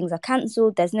meetings are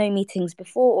cancelled, there's no meetings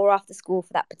before or after school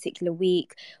for that particular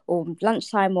week, or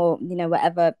lunchtime, or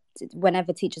whatever,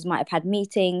 whenever teachers might have had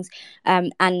meetings.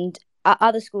 And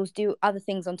other schools do other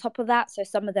things on top of that. So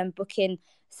some of them book in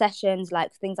sessions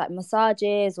like things like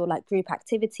massages or like group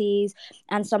activities,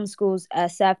 and some schools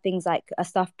serve things like a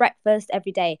staff breakfast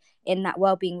every day in that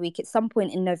Wellbeing Week at some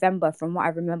point in November, from what I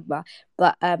remember.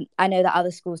 But I know that other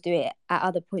schools do it at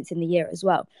other points in the year as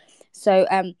well. So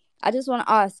I just want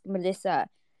to ask Melissa,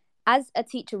 as a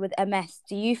teacher with MS,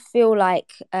 do you feel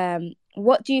like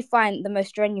what do you find the most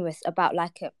strenuous about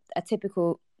like a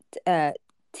typical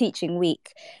teaching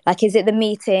week? Like, is it the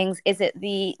meetings? Is it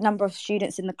the number of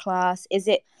students in the class? Is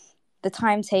it the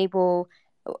timetable?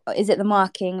 Is it the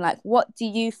marking? Like, what do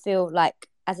you feel like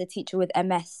as a teacher with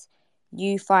MS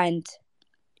you find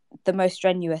the most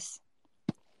strenuous?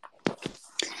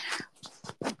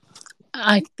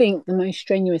 I think the most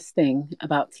strenuous thing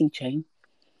about teaching,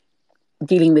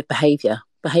 dealing with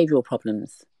behavioral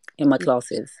problems in my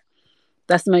classes,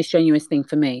 that's the most strenuous thing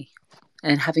for me.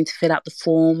 And having to fill out the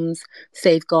forms,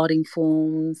 safeguarding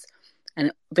forms,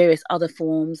 and various other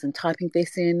forms, and typing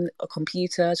this in a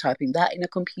computer, typing that in a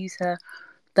computer,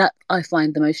 that I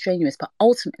find the most strenuous. But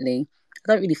ultimately,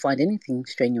 I don't really find anything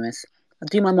strenuous. I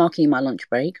do my marking in my lunch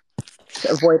break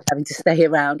to avoid having to stay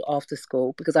around after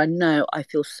school, because I know I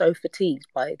feel so fatigued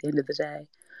by the end of the day.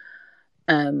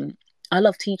 I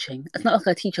love teaching. It's not like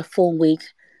I teach a full week.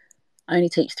 I only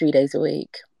teach 3 days a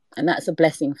week. And that's a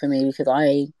blessing for me, because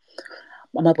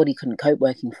my body couldn't cope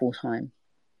working full time.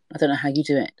 I don't know how you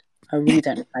do it. I really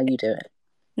don't know how you do it.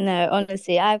 No,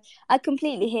 honestly, I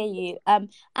completely hear you.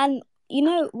 And you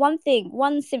know, one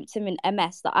symptom in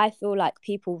MS that I feel like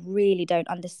people really don't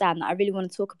understand, that I really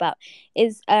want to talk about,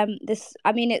 is this.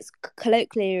 I mean, it's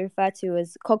colloquially referred to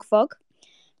as cog fog.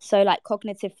 So like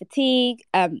cognitive fatigue,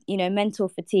 you know, mental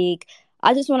fatigue.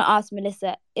 I just want to ask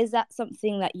Melissa, is that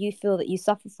something that you feel that you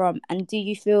suffer from? And do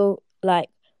you feel like,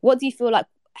 what do you feel like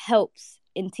helps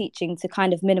in teaching to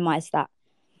kind of minimize that?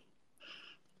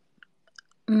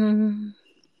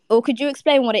 Or could you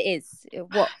explain what it is,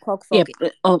 what cog fog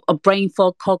is? A brain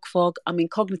fog, cog fog. I mean,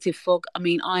 cognitive fog. I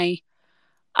mean,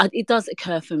 it does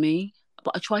occur for me,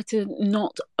 but I try to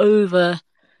not overthink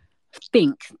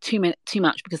too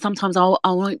much, because sometimes I'll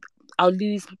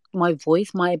lose my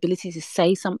voice, my ability to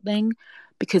say something,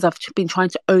 because I've been trying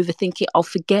to overthink it. I'll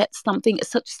forget something.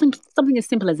 It's something as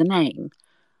simple as a name.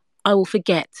 I will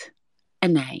forget a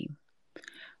name,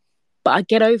 but I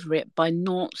get over it by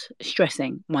not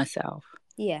stressing myself.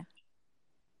 Yeah.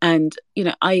 And you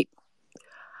know, I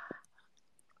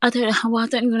don't know how. I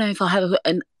don't even know if I have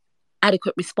an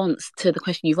adequate response to the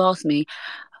question you've asked me.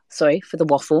 Sorry for the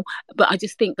waffle, but I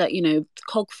just think that, you know,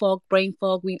 cog fog, brain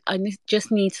fog. I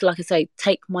just need to, like I say,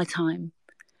 take my time,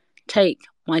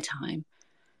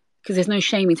 because there's no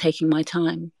shame in taking my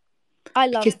time. I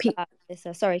love that,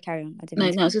 Melissa. Sorry, carry on. No,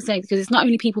 I was just saying, because it's not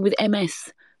only people with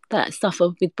MS that suffer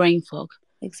with brain fog.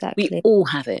 Exactly. We all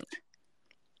have it.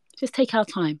 Just take our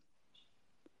time.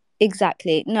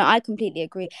 Exactly. No, I completely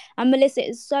agree. And Melissa,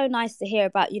 it's so nice to hear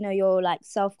about, you know, your like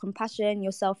self-compassion,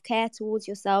 your self-care towards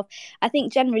yourself. I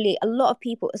think generally a lot of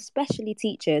people, especially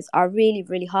teachers, are really,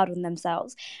 really hard on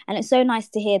themselves. And it's so nice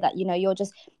to hear that, you know,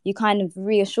 you kind of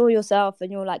reassure yourself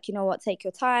and you're like, you know what, take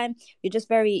your time.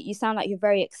 You sound like you're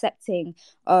very accepting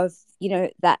of, you know,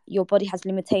 that your body has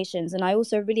limitations. And I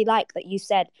also really like that you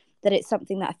said that it's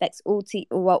something that affects all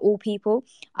people.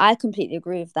 I completely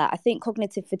agree with that. I think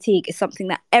cognitive fatigue is something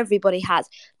that everybody has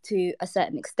to a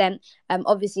certain extent.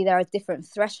 Obviously, there are different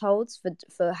thresholds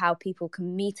for how people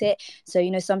can meet it. So, you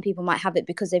know, some people might have it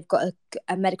because they've got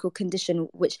a medical condition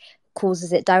which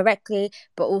causes it directly,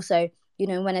 but also, you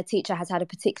know, when a teacher has had a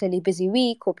particularly busy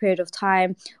week or period of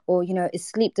time, or, you know, is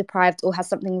sleep deprived or has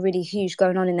something really huge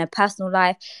going on in their personal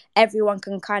life, everyone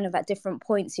can kind of at different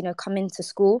points, you know, come into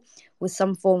school with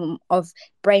some form of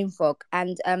brain fog.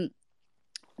 And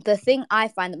the thing I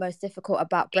find the most difficult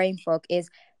about brain fog is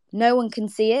no one can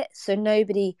see it. So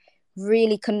nobody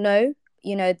really can know,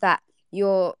 you know, that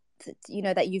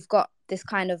that you've got this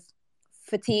kind of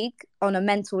fatigue on a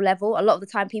mental level. A lot of the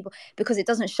time because it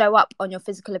doesn't show up on your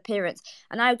physical appearance.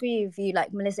 And I agree with you,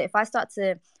 like Melissa, if I start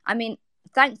to, I mean,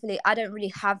 thankfully I don't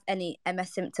really have any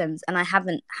MS symptoms and I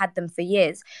haven't had them for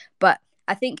years, but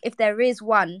I think if there is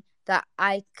one that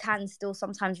I can still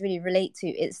sometimes really relate to,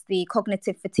 it's the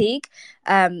cognitive fatigue,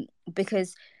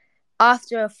 because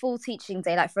after a full teaching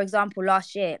day, like for example,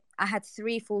 last year, I had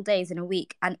 3 full days in a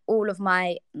week, and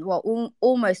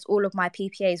almost all of my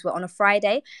PPAs were on a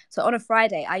Friday. So on a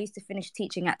Friday, I used to finish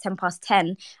teaching at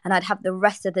 10:10, and I'd have the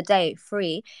rest of the day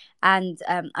free. And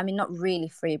I mean, not really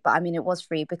free, but I mean, it was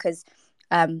free because,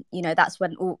 you know, that's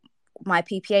when all my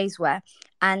PPAs were.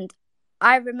 And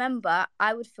I remember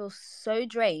I would feel so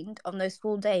drained on those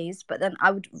full days, but then I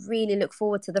would really look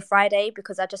forward to the Friday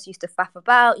because I just used to faff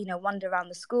about, you know, wander around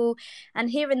the school.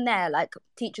 And here and there, like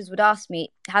teachers would ask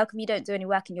me, how come you don't do any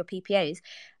work in your PPAs?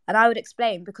 And I would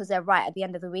explain, because they're right at the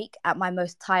end of the week, at my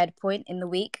most tired point in the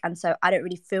week. And so I don't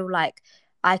really feel like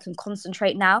I can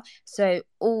concentrate now. So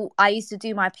I used to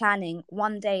do my planning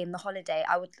one day in the holiday.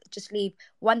 I would just leave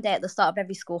one day at the start of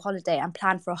every school holiday and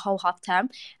plan for a whole half term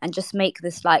and just make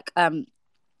this like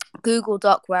Google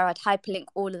Doc where I'd hyperlink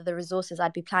all of the resources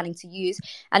I'd be planning to use.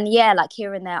 And yeah, like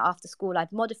here and there after school,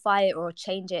 I'd modify it or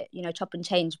change it, chop and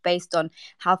change based on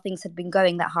how things had been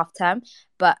going that half term.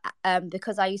 But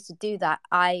because I used to do that,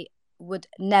 I would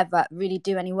never really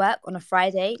do any work on a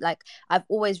Friday. Like, I've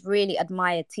always really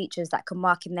admired teachers that can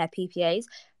mark in their PPAs.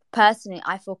 Personally,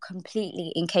 I feel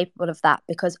completely incapable of that,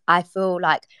 because I feel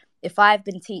like if I've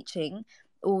been teaching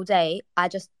all day, I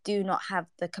just do not have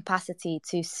the capacity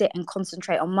to sit and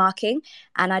concentrate on marking,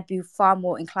 and I'd be far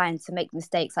more inclined to make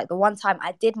mistakes. Like the one time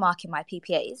I did mark in my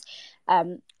PPAs,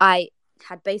 I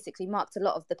had basically marked a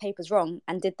lot of the papers wrong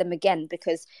and did them again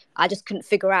because I just couldn't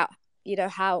figure out,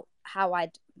 how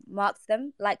I'd marked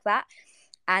them like that.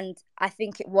 And I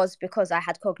think it was because I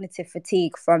had cognitive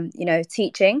fatigue from,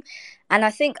 teaching. And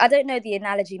I think, I don't know the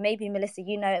analogy, maybe Melissa,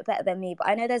 you know it better than me, but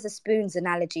I know there's a spoons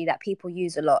analogy that people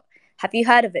use a lot. Have you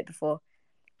heard of it before?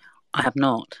 I have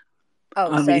not.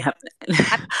 Oh, I so really haven't.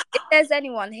 if there's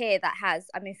anyone here that has,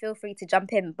 feel free to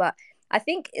jump in. But I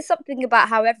think it's something about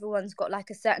how everyone's got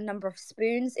like a certain number of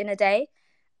spoons in a day.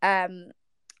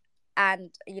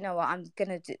 And you know what, I'm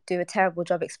gonna do a terrible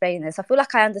job explaining this. I feel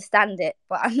like I understand it,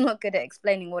 but I'm not good at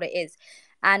explaining what it is.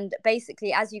 And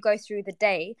basically, as you go through the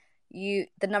day, the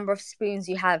number of spoons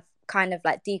you have kind of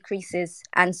like decreases,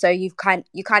 and so you kind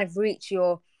of reach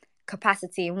your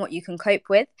capacity and what you can cope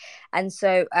with. And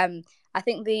so I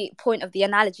think the point of the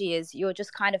analogy is you're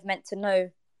just kind of meant to know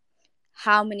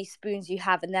how many spoons you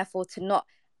have, and therefore to not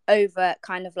over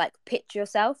kind of like pitch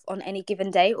yourself on any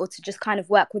given day, or to just kind of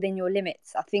work within your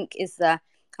limits, I think is the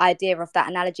idea of that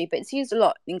analogy. But it's used a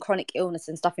lot in chronic illness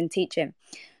and stuff in teaching.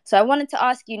 So I wanted to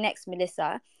ask you next,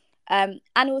 Melissa, and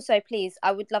also please,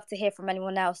 I would love to hear from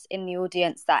anyone else in the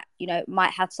audience that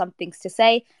might have some things to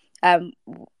say.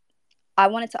 I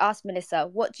wanted to ask Melissa,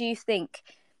 what do you think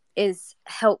is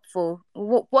helpful?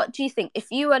 What do you think, if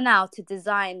you were now to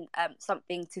design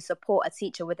something to support a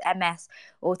teacher with MS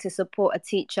or to support a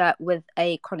teacher with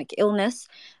a chronic illness,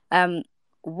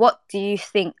 what do you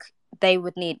think they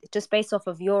would need, just based off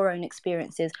of your own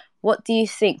experiences? What do you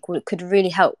think could really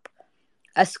help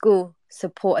a school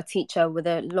support a teacher with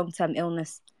a long-term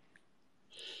illness?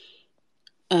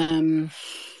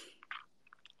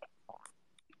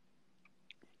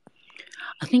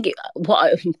 I think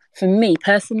for me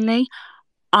personally,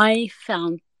 I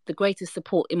found the greatest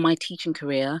support in my teaching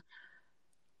career.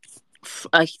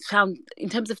 I found in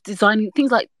terms of designing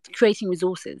things like creating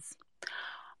resources.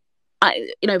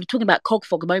 We're talking about cog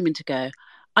fog a moment ago.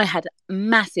 I had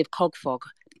massive cog fog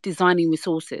designing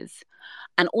resources,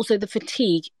 and also the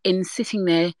fatigue in sitting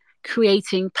there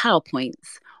creating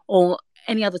PowerPoints or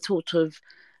any other sort of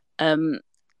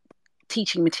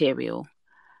teaching material.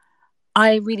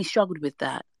 I really struggled with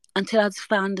that until I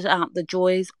found out the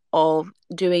joys of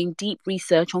doing deep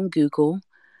research on Google,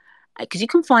 because you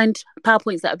can find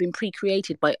PowerPoints that have been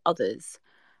pre-created by others.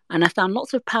 And I found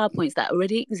lots of PowerPoints that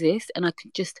already exist, and I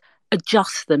could just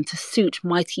adjust them to suit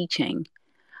my teaching,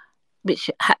 which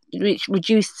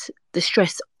reduced the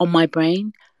stress on my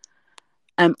brain.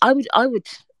 I would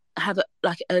have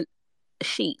a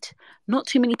sheet, not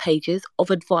too many pages,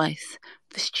 of advice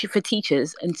for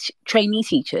teachers and trainee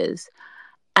teachers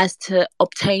as to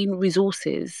obtain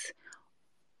resources,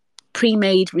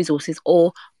 pre-made resources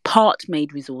or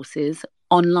part-made resources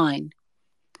online.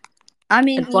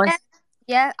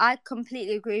 Yeah, I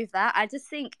completely agree with that. I just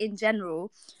think in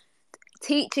general,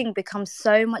 teaching becomes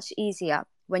so much easier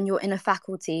when you're in a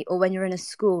faculty or when you're in a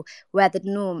school where the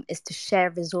norm is to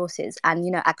share resources and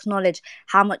acknowledge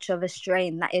how much of a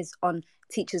strain that is on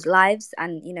teachers' lives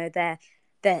and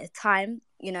their time.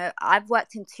 I've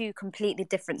worked in two completely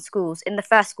different schools. In the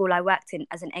first school I worked in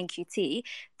as an NQT,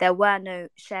 there were no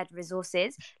shared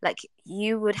resources. Like,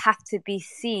 you would have to be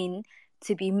seen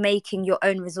to be making your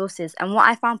own resources. And what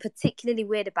I found particularly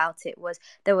weird about it was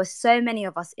there were so many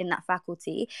of us in that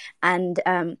faculty, and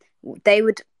they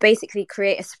would basically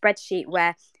create a spreadsheet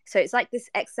so it's like this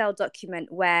Excel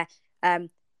document where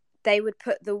they would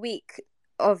put the week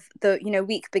of the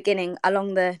week beginning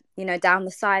along the down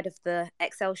the side of the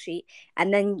Excel sheet,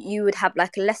 and then you would have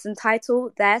like a lesson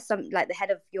title there. Some, like, the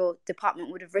head of your department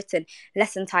would have written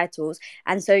lesson titles,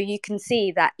 and so you can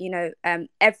see that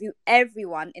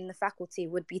everyone in the faculty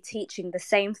would be teaching the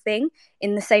same thing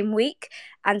in the same week.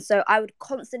 And so I would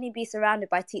constantly be surrounded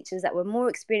by teachers that were more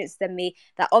experienced than me,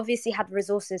 that obviously had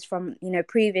resources from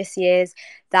previous years,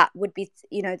 that would be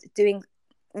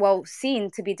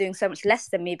seen to be doing so much less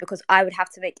than me, because I would have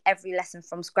to make every lesson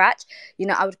from scratch.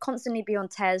 I would constantly be on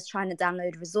TES trying to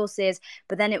download resources,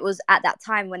 but then it was at that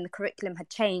time when the curriculum had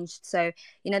changed. So,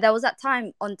 there was that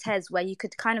time on TES where you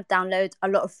could kind of download a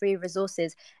lot of free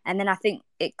resources. And then I think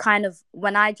it kind of,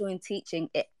 when I joined teaching,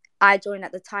 I joined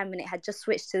at the time when it had just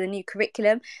switched to the new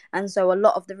curriculum, and so a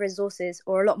lot of the resources,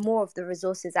 or a lot more of the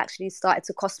resources, actually started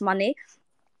to cost money.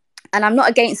 And I'm not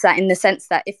against that, in the sense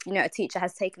that if, you know, a teacher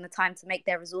has taken the time to make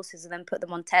their resources and then put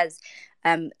them on TES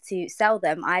to sell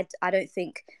them, I don't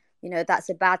think, you know, that's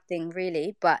a bad thing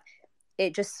really. But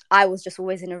I was just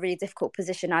always in a really difficult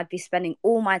position. I'd be spending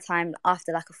all my time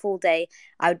after like a full day.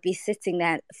 I would be sitting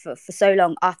there for so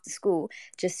long after school,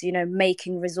 just, you know,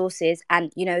 making resources,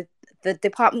 and, you know, the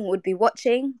department would be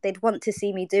watching. They'd want to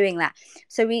see me doing that.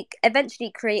 So we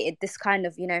eventually created this kind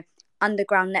of, you know,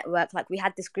 underground network. Like, we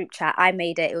had this group chat. I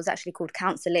made it. It was actually called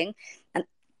Counselling.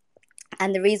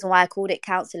 And the reason why I called it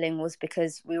Counselling was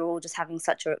because we were all just having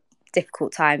such a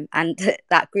difficult time, and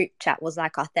that group chat was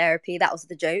like our therapy. That was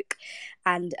the joke.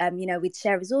 And you know, we'd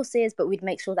share resources, but we'd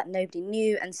make sure that nobody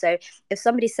knew. And so if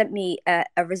somebody sent me a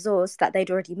resource that they'd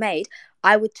already made,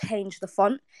 I would change the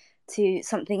font to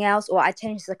something else, or I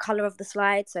changed the color of the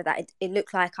slide so that it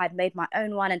looked like I'd made my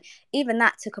own one. And even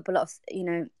that took up a lot of, you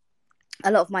know, a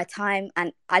lot of my time.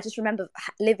 And I just remember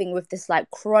living with this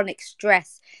like chronic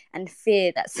stress and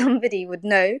fear that somebody would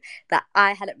know that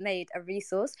I hadn't made a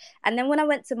resource. And then when I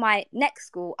went to my next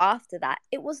school after that,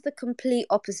 it was the complete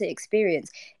opposite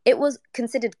experience. It was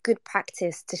considered good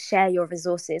practice to share your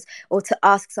resources, or to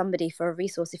ask somebody for a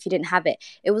resource if you didn't have it.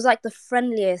 It was like the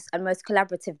friendliest and most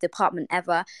collaborative department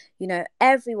ever. You know,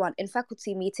 everyone in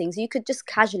faculty meetings, you could just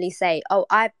casually say, oh,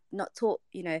 I've not taught,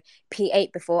 you know,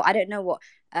 P8 before. I don't know what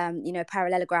you know,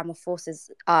 parallelogram of forces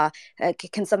are.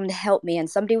 Can someone help me? And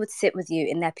somebody would sit with you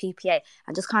in their PPA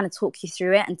and just kind of talk you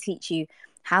through it and teach you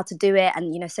how to do it,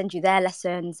 and, you know, send you their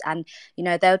lessons. And, you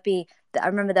know, there would be, I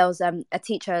remember there was a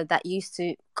teacher that used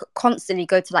to constantly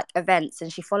go to like events,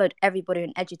 and she followed everybody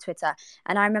on EduTwitter.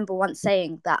 And I remember once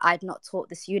saying that I'd not taught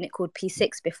this unit called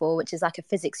P6 before, which is like a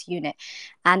physics unit.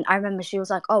 And I remember she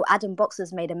was like, oh, Adam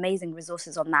Boxer's made amazing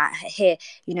resources on that. Here,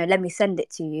 you know, let me send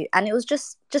it to you. And it was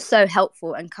just so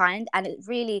helpful and kind. And it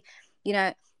really, you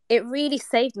know, it really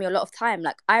saved me a lot of time.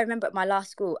 Like, I remember at my last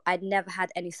school, I'd never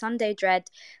had any Sunday dread.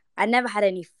 I never had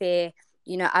any fear.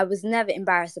 You know, I was never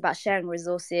embarrassed about sharing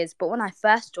resources. But when I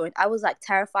first joined, I was like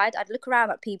terrified. I'd look around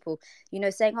at people, you know,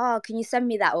 saying, oh, can you send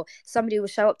me that? Or somebody would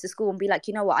show up to school and be like,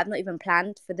 you know what, I've not even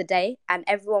planned for the day. And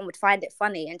everyone would find it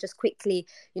funny and just quickly,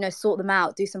 you know, sort them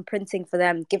out, do some printing for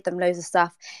them, give them loads of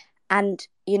stuff. And,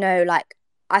 you know, like,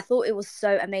 I thought it was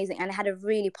so amazing, and it had a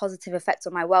really positive effect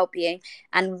on my well-being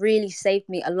and really saved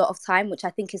me a lot of time, which I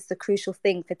think is the crucial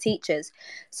thing for teachers.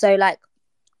 So, like,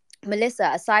 Melissa,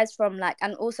 aside from like,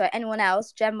 and also anyone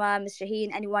else, Gemma, Ms. Shaheen,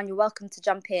 anyone, you're welcome to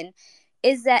jump in.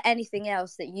 Is there anything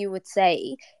else that you would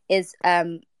say is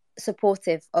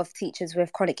supportive of teachers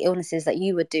with chronic illnesses that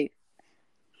you would do?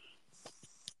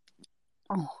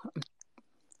 Oh,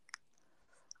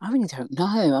 I really don't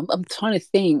know. I'm trying to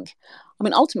think. I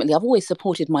mean, ultimately, I've always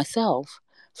supported myself.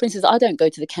 For instance, I don't go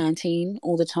to the canteen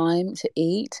all the time to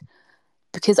eat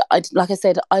because, like I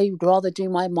said, I would rather do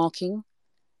my marking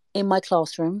in my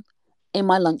classroom, in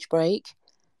my lunch break,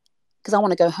 because I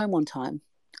want to go home on time.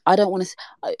 I don't want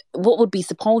to. What would be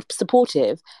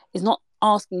supportive is not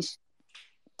asking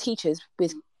teachers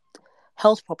with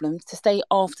health problems to stay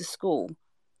after school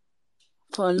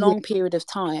for a long period of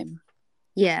time.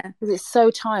 Yeah. Because it's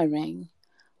so tiring.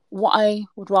 What I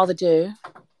would rather do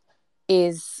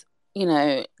is, you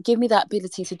know, give me that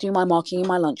ability to do my marking in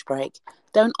my lunch break.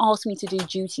 Don't ask me to do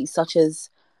duties such as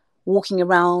walking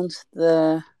around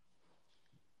the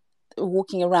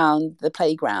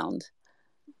playground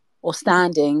or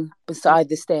standing beside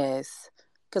the stairs.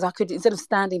 Because I could, instead of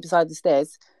standing beside the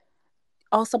stairs,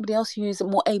 ask somebody else who's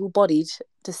more able-bodied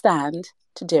to stand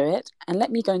to do it, and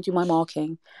let me go and do my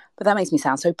marking. But that makes me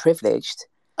sound so privileged.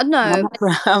 No,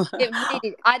 it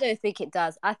really, I don't think it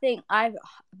does. I think I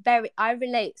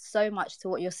relate so much to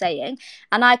what you're saying,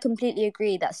 and I completely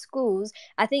agree that schools,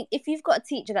 I think if you've got a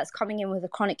teacher that's coming in with a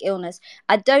chronic illness,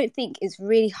 I don't think it's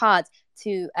really hard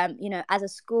to you know, as a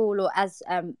school or as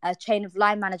a chain of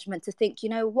line management, to think, you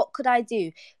know, what could I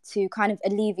do to kind of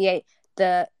alleviate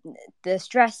the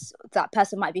stress that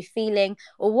person might be feeling,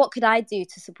 or what could I do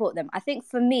to support them? I think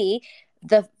for me,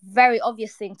 the very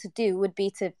obvious thing to do would be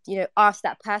to, you know, ask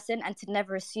that person, and to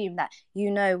never assume that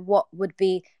you know what would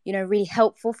be, you know, really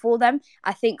helpful for them.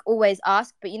 I think always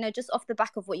ask. But, you know, just off the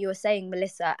back of what you were saying,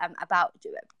 Melissa, about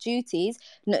duties,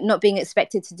 not being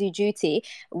expected to do duty.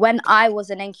 When I was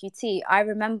an NQT, I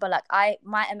remember like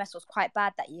my MS was quite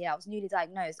bad that year. I was newly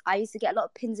diagnosed. I used to get a lot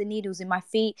of pins and needles in my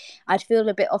feet. I'd feel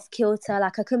a bit off kilter,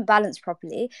 like I couldn't balance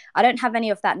properly. I don't have any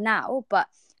of that now, but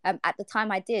at the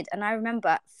time I did. And I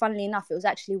remember, funnily enough, it was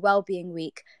actually Wellbeing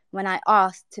Week when I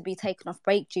asked to be taken off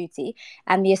break duty,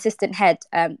 and the assistant head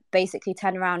basically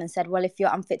turned around and said, well, if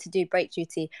you're unfit to do break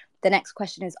duty, the next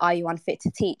question is, are you unfit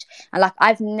to teach? And like,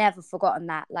 I've never forgotten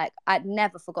that. Like, I'd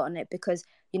never forgotten it, because,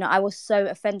 you know, I was so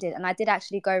offended, and I did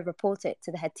actually go report it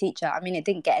to the head teacher. I mean, it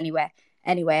didn't get anywhere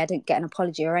anyway. I didn't get an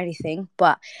apology or anything,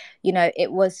 but, you know,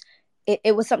 it was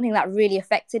something that really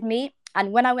affected me.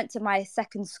 And when I went to my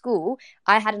second school,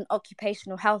 I had an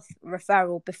occupational health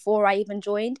referral before I even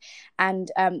joined. And,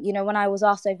 you know, when I was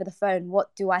asked over the phone,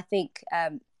 what do I think,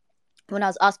 when I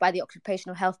was asked by the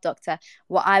occupational health doctor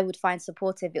what I would find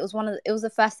supportive, it was the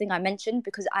first thing I mentioned,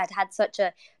 because I'd had such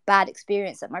a bad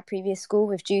experience at my previous school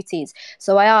with duties.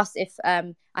 So I asked if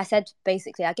I said,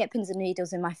 basically, I get pins and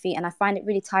needles in my feet and I find it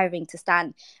really tiring to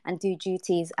stand and do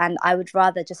duties, and I would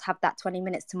rather just have that 20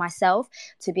 minutes to myself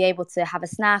to be able to have a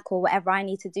snack or whatever I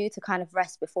need to do to kind of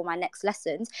rest before my next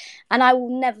lessons. And I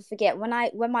will never forget when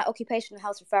my occupational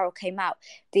health referral came out,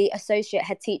 the associate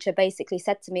head teacher basically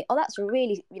said to me, oh, that's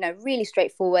really, you know, really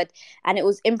straightforward, and it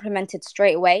was implemented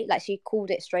straight away. Like, she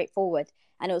called it straightforward,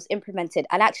 and it was implemented.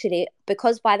 And actually,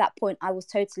 because by that point I was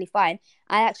totally fine,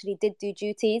 I actually did do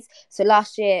duties. So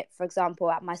last year, for example,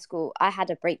 at my school, I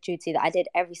had a break duty that I did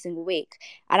every single week,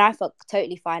 and I felt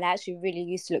totally fine. I actually really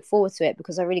used to look forward to it,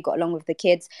 because I really got along with the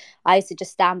kids. I used to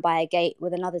just stand by a gate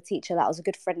with another teacher that was a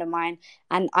good friend of mine,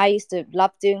 and I used to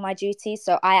love doing my duties.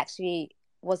 So I actually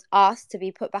was asked to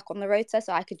be put back on the rota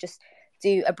so I could just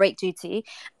do a break duty.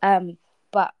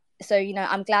 But so, you know,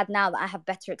 I'm glad now that I have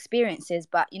better experiences.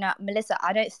 But, you know, Melissa,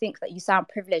 I don't think that you sound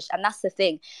privileged. And that's the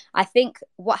thing. I think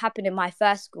what happened in my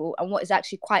first school, and what is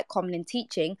actually quite common in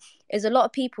teaching, is a lot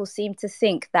of people seem to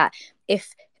think that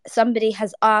if somebody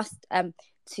has asked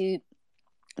to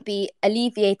be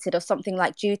alleviated of something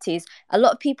like duties, a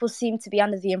lot of people seem to be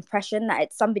under the impression that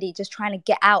it's somebody just trying to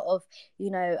get out of, you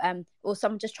know, or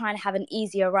someone just trying to have an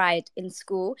easier ride in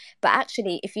school. But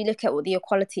actually, if you look at what the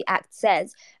Equality Act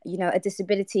says, you know, a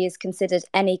disability is considered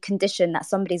any condition that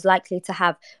somebody's likely to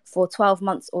have for 12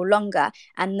 months or longer.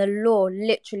 And the law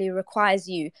literally requires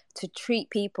you to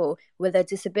treat people with a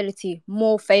disability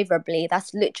more favourably.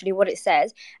 That's literally what it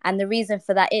says. And the reason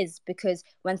for that is because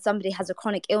when somebody has a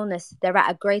chronic illness, they're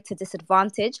at a greater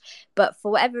disadvantage. But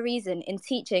for whatever reason in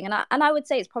teaching, and I would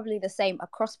say it's probably the same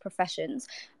across professions,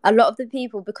 a lot of the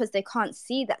people, because they can't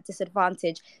see that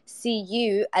disadvantage, see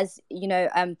you as, you know,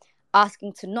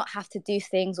 asking to not have to do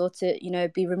things, or to, you know,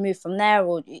 be removed from there,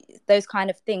 or those kind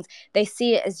of things. They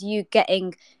see it as you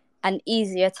getting an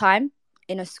easier time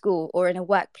in a school or in a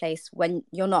workplace when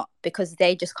you're not, because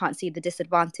they just can't see the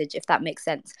disadvantage, if that makes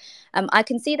sense. I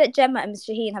can see that Gemma and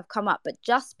Shaheen have come up, but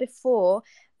just before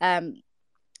that,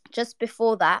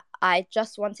 I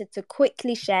just wanted to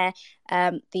quickly share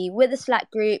the Witherslack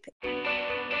group.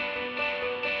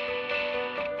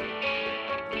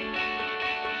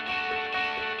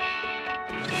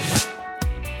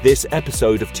 This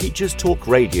episode of Teachers Talk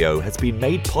Radio has been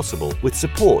made possible with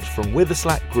support from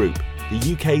Witherslack Group,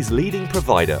 the UK's leading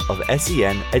provider of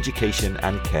SEN education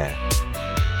and care.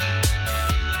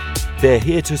 They're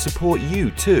here to support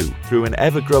you too through an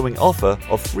ever-growing offer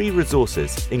of free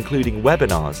resources, including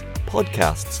webinars,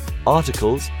 podcasts,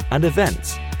 articles, and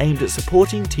events aimed at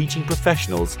supporting teaching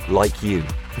professionals like you.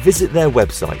 Visit their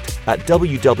website at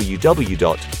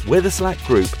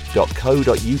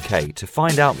www.witherslackgroup.co.uk to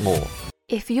find out more.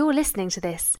 If you're listening to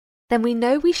this, then we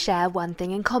know we share one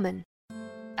thing in common: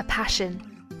 a passion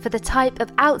for the type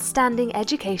of outstanding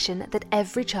education that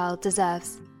every child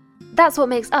deserves. That's what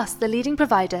makes us the leading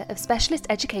provider of specialist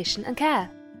education and care.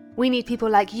 We need people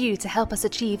like you to help us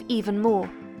achieve even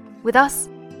more. With us,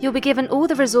 you'll be given all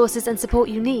the resources and support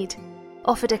you need,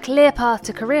 offered a clear path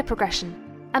to career progression,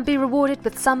 and be rewarded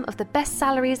with some of the best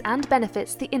salaries and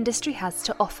benefits the industry has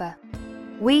to offer.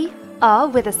 We are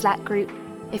Witherslack Group.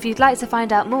 If you'd like to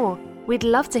find out more, we'd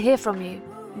love to hear from you.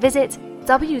 Visit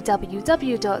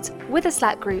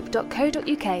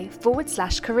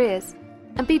www.witherslackgroup.co.uk/careers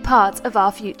and be part of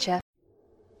our future.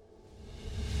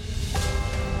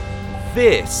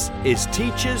 This is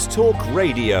Teachers Talk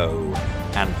Radio,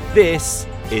 and this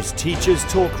is Teachers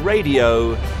Talk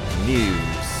Radio News.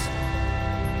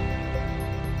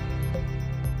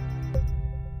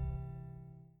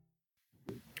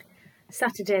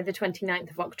 Saturday the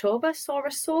 29th of October saw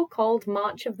a so-called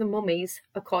March of the Mummies,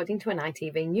 according to an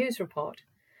ITV News report.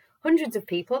 Hundreds of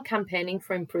people campaigning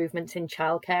for improvements in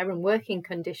childcare and working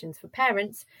conditions for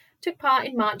parents took part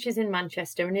in marches in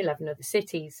Manchester and 11 other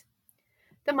cities.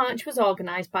 The march was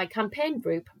organised by campaign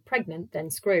group Pregnant Then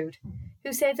Screwed,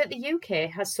 who say that the UK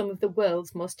has some of the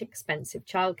world's most expensive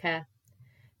childcare.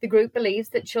 The group believes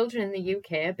that children in the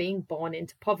UK are being born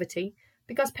into poverty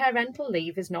because parental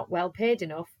leave is not well paid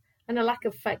enough, and a lack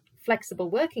of flexible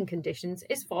working conditions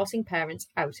is forcing parents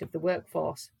out of the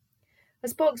workforce. A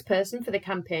spokesperson for the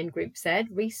campaign group said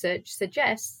research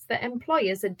suggests that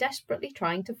employers are desperately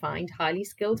trying to find highly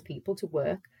skilled people to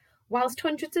work, whilst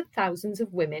hundreds of thousands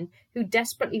of women who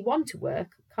desperately want to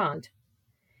work can't.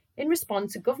 In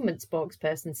response, a government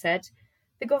spokesperson said,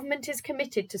 "The government is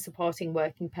committed to supporting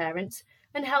working parents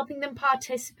and helping them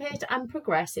participate and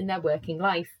progress in their working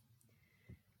life."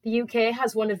 The UK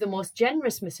has one of the most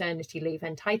generous maternity leave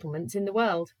entitlements in the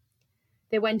world.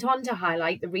 They went on to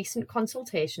highlight the recent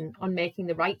consultation on making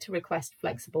the right to request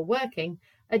flexible working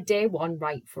a day one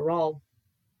right for all.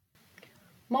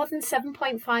 More than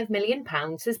 £7.5 million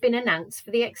has been announced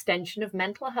for the extension of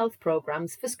mental health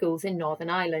programmes for schools in Northern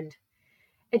Ireland.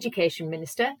 Education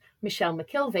Minister Michelle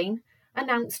McKilveen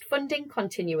announced funding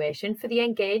continuation for the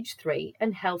Engage 3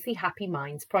 and Healthy Happy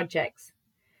Minds projects.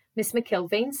 Ms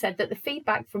McKilveen said that the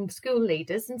feedback from school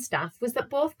leaders and staff was that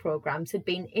both programmes had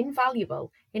been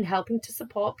invaluable in helping to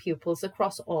support pupils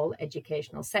across all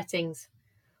educational settings.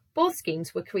 Both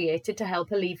schemes were created to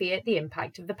help alleviate the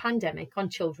impact of the pandemic on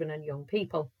children and young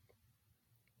people.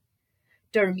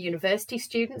 Durham University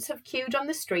students have queued on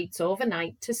the streets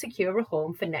overnight to secure a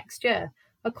home for next year,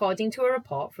 according to a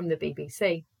report from the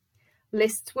BBC.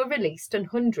 Lists were released and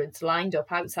hundreds lined up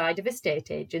outside of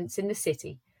estate agents in the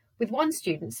city, with one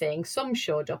student saying some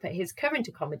showed up at his current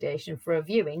accommodation for a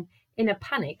viewing in a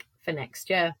panic for next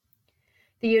year.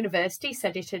 The university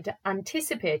said it had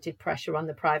anticipated pressure on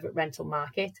the private rental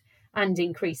market and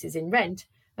increases in rent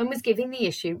and was giving the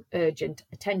issue urgent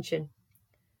attention.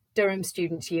 Durham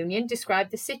Students' Union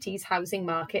described the city's housing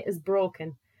market as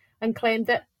broken and claimed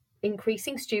that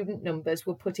increasing student numbers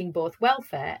were putting both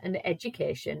welfare and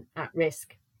education at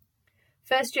risk.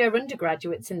 First-year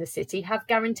undergraduates in the city have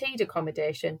guaranteed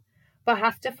accommodation, but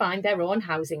have to find their own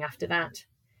housing after that.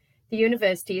 The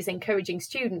university is encouraging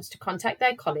students to contact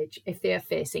their college if they are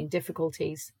facing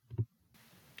difficulties.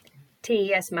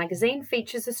 TES magazine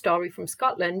features a story from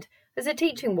Scotland as a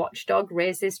teaching watchdog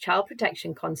raises child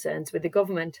protection concerns with the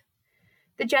government.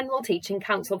 The General Teaching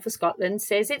Council for Scotland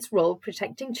says its role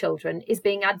protecting children is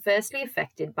being adversely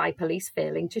affected by police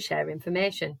failing to share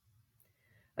information.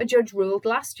 A judge ruled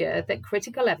last year that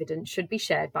critical evidence should be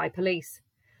shared by police,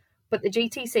 but the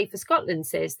GTC for Scotland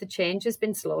says the change has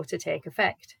been slow to take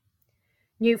effect.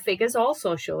 New figures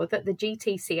also show that the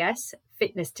GTCS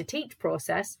Fitness to Teach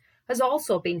process has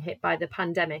also been hit by the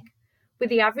pandemic, with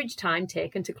the average time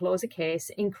taken to close a case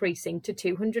increasing to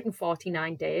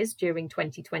 249 days during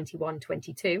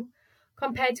 2021-22,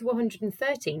 compared to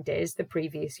 113 days the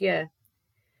previous year.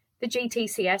 The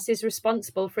GTCS is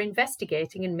responsible for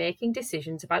investigating and making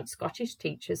decisions about Scottish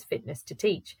teachers' fitness to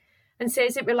teach, and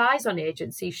says it relies on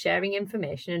agencies sharing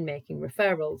information and making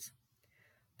referrals.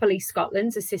 Police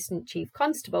Scotland's Assistant Chief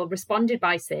Constable responded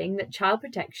by saying that child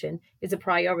protection is a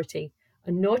priority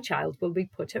and no child will be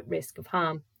put at risk of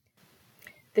harm.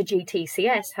 The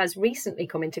GTCS has recently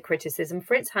come into criticism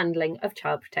for its handling of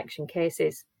child protection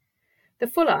cases. The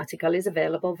full article is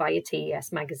available via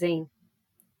TES magazine.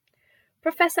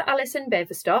 Professor Alison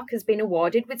Baverstock has been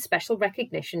awarded with special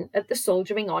recognition at the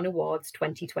Soldiering On Awards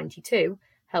 2022,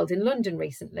 held in London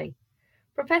recently.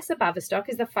 Professor Baverstock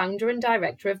is the founder and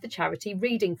director of the charity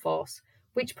Reading Force,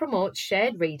 which promotes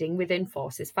shared reading within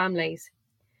Forces families.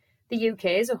 The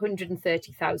UK's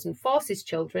 130,000 Forces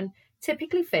children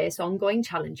typically face ongoing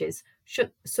challenges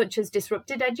such as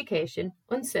disrupted education,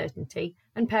 uncertainty,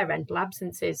 and parental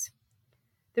absences.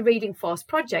 The Reading Force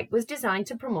project was designed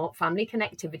to promote family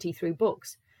connectivity through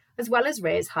books, as well as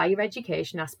raise higher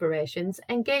education aspirations,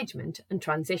 engagement, and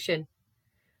transition.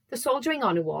 The Soldiering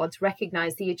On Awards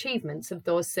recognise the achievements of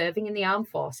those serving in the armed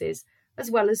forces, as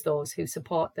well as those who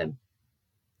support them.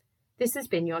 This has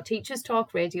been your Teachers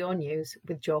Talk Radio News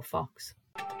with Joe Fox.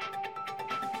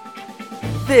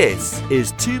 This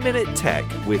is 2 Minute Tech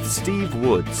with Steve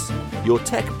Woods, your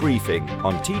tech briefing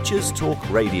on Teachers Talk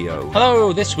Radio.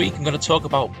 Hello, this week I'm going to talk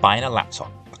about buying a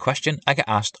laptop, a question I get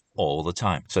asked all the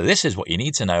time. So this is what you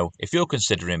need to know if you're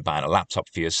considering buying a laptop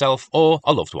for yourself or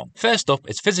a loved one. First up,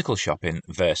 it's physical shopping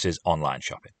versus online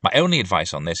shopping. My only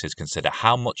advice on this is consider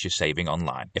how much you're saving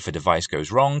online. If a device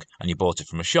goes wrong and you bought it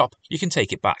from a shop, you can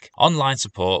take it back. Online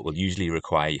support will usually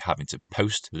require you having to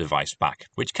post the device back,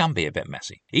 which can be a bit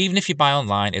messy. Even if you buy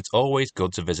online, it's always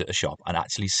good to visit a shop and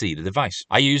actually see the device.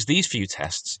 I use these few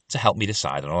tests to help me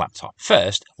decide on a laptop.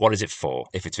 First, what is it for?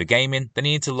 If it's for gaming, then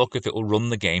you need to look if it will run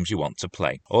the game games you want to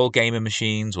play. All gaming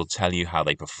machines will tell you how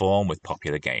they perform with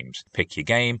popular games. Pick your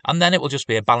game, and then it will just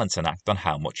be a balancing act on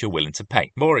how much you're willing to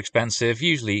pay. More expensive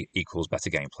usually equals better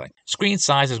gameplay. Screen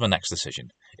size is my next decision.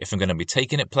 If I'm going to be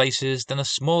taking it places, then a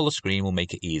smaller screen will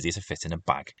make it easier to fit in a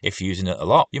bag. If using it a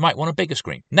lot, you might want a bigger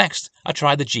screen. Next, I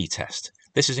tried the G test.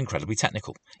 This is incredibly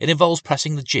technical. It involves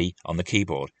pressing the G on the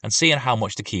keyboard and seeing how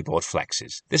much the keyboard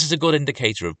flexes. This is a good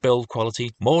indicator of build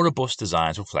quality. More robust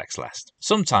designs will flex less.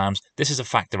 Sometimes this is a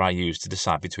factor I use to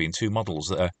decide between two models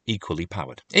that are equally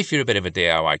powered. If you're a bit of a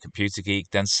DIY computer geek,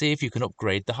 then see if you can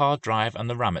upgrade the hard drive and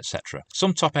the RAM, etc.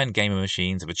 Some top-end gaming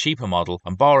machines have a cheaper model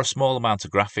and bar a small amount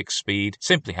of graphics speed,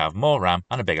 simply have more RAM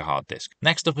and a bigger hard disk.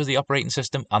 Next up is the operating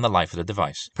system and the life of the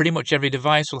device. Pretty much every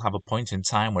device will have a point in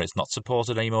time where it's not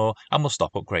supported anymore and will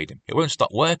stop upgrading. It won't stop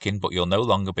working, but you'll no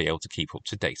longer be able to keep up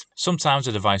to date. Sometimes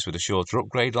a device with a shorter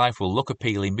upgrade life will look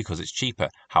appealing because it's cheaper.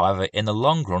 However, in the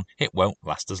long run, it won't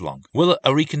last as long. Will a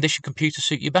reconditioned computer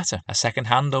suit you better? A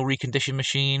second-hand or reconditioned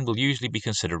machine will usually be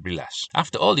considerably less.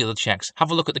 After all the other checks, have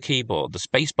a look at the keyboard. The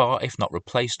spacebar, if not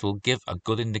replaced, will give a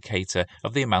good indicator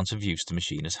of the amount of use the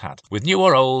machine has had. With new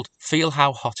or old, feel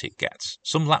how hot it gets.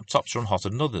 Some laptops run hotter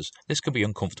than others. This can be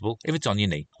uncomfortable if it's on your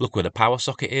knee. Look where the power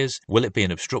socket is. Will it be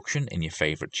an obstruction in your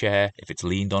favourite chair? If it's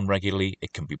leaned on regularly,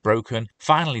 it can be broken.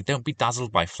 Finally, don't be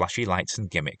dazzled by flashy lights and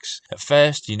gimmicks. At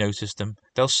first, you notice them.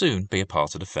 They'll soon be a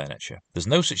part of the furniture. There's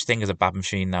no such thing as a bad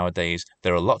machine nowadays.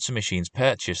 There are lots of machines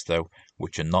purchased, though,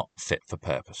 which are not fit for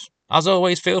purpose. As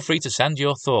always, feel free to send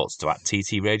your thoughts to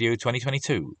 @TT Radio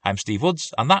 2022. I'm Steve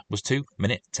Woods, and that was 2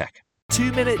 Minute Tech.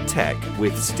 2 Minute Tech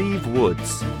with Steve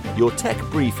Woods, your tech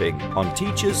briefing on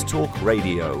Teachers Talk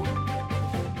Radio.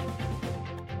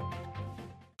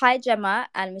 Hi, Gemma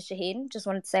and Ms. Shaheen. Just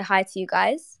wanted to say hi to you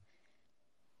guys.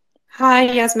 Hi,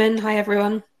 Yasmin. Hi,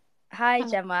 everyone. Hi,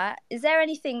 Gemma. Is there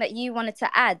anything that you wanted to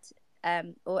add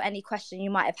or any question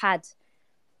you might have had?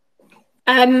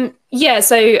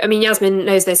 Yasmin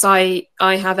knows this. I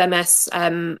have MS.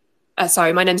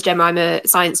 My name's Gemma. I'm a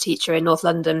science teacher in North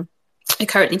London. I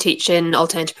currently teach in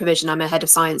alternative provision. I'm a head of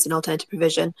science in alternative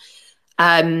provision.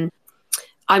 I'm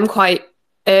quite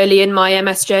early in my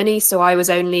MS journey, so I was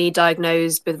only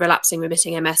diagnosed with relapsing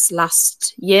remitting MS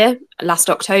last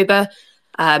October,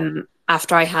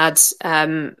 after I had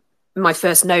my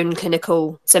first known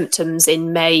clinical symptoms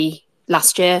in May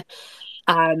last year.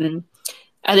 And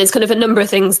there's kind of a number of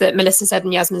things that Melissa said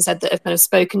and Yasmin said that have kind of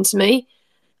spoken to me.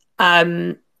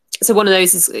 So one of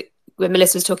those is when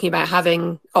Melissa was talking about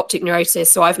having optic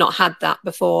neurosis. So I've not had that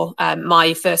before.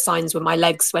 My first signs were my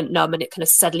legs went numb and it kind of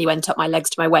steadily went up my legs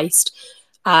to my waist.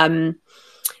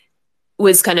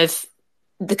 Was kind of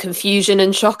the confusion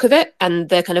and shock of it, and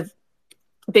the kind of,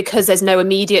 because there's no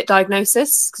immediate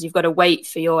diagnosis, because you've got to wait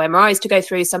for your MRIs to go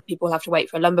through. Some people have to wait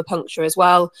for a lumbar puncture as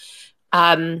well.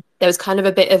 There was kind of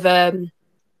a bit of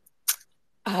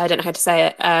I don't know how to say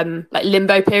it, like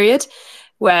limbo period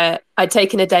where I'd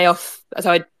taken a day off.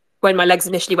 So when my legs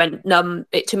initially went numb,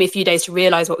 it took me a few days to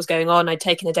realise what was going on. I'd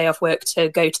taken a day off work to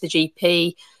go to the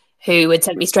GP, who had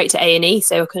sent me straight to A&E.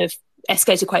 So I kind of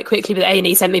escalated quite quickly, but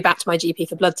A&E sent me back to my GP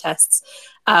for blood tests.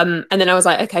 And then I was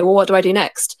like, okay, well, what do I do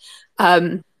next?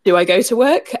 Do I go to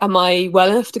work? Am I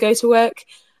well enough to go to work?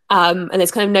 And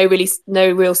there's kind of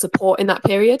no real support in that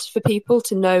period for people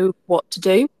to know what to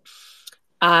do.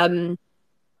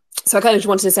 So I kind of just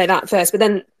wanted to say that first. But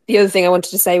then the other thing I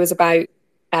wanted to say was about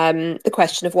the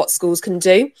question of what schools can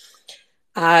do.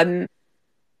 I've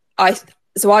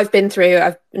not been through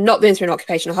an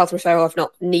occupational health referral. I've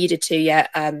not needed to yet,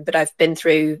 but I've been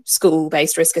through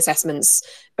school-based risk assessments,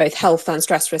 both health and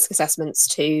stress risk assessments,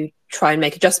 to try and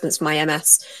make adjustments for my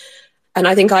MS. And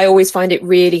I think I always find it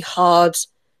really hard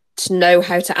to know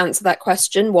how to answer that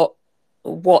question. What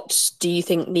do you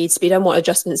think needs to be done? What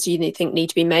adjustments do you think need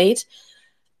to be made?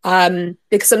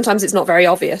 Because sometimes it's not very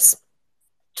obvious.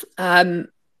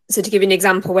 So to give you an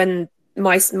example, when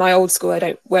my old school I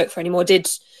don't work for anymore did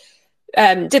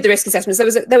the risk assessments,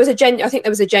 there was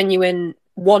a genuine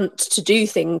want to do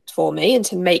things for me and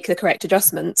to make the correct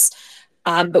adjustments.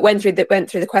 But went through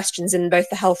the questions in both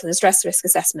the health and the stress risk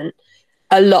assessment,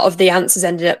 a lot of the answers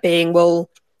ended up being, well,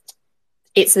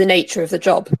 it's the nature of the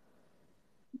job.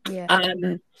 Yeah.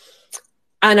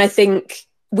 And I think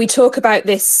we talk about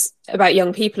this about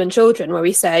young people and children, where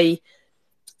we say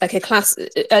like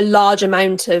a large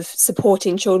amount of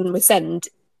supporting children with SEND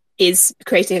is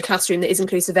creating a classroom that is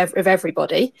inclusive of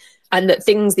everybody, and that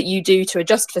things that you do to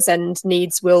adjust for SEND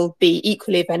needs will be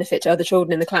equally of benefit to other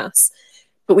children in the class.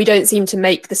 But we don't seem to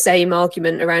make the same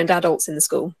argument around adults in the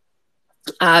school.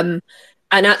 And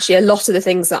actually, a lot of the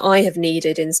things that I have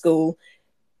needed in school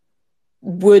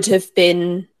would have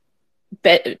been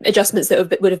adjustments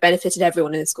that would have benefited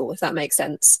everyone in the school, if that makes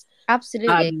sense.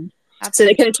 Absolutely. So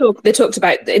they talked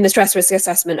about in the stress risk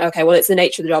assessment, okay, well, it's the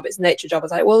nature of the job. It's the nature of the job. I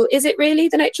was like, well, is it really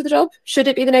the nature of the job? Should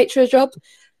it be the nature of the job?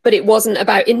 But it wasn't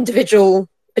about individual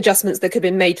adjustments that could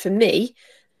have been made for me.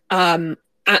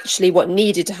 Actually, what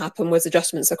needed to happen was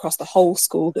adjustments across the whole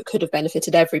school that could have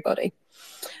benefited everybody.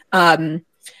 And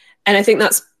I think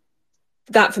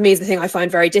that for me is the thing I find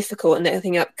very difficult. And I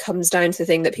think that comes down to the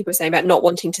thing that people are saying about not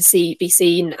wanting to be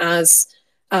seen as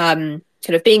kind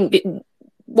of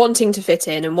wanting to fit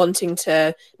in and wanting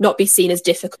to not be seen as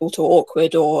difficult or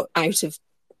awkward or out of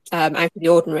the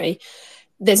ordinary.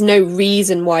 There's no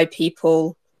reason why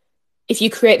people, if you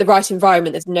create the right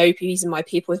environment, there's no reason why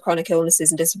people with chronic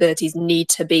illnesses and disabilities need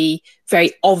to be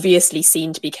very obviously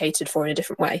seen to be catered for in a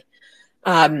different way.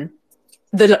 The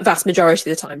vast majority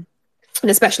of the time,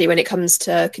 and especially when it comes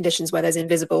to conditions where there's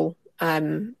invisible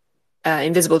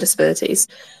disabilities.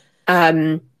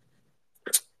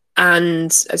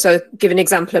 And so, give an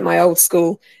example at my old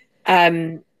school,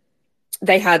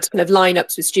 they had kind of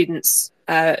lineups with students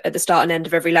at the start and end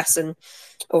of every lesson,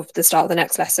 or the start of the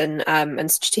next lesson, and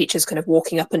teachers kind of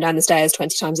walking up and down the stairs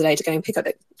 20 times a day to go and pick up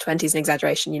the 20 is an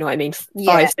exaggeration, you know what I mean?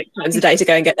 5-6 times a day to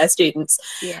go and get their students.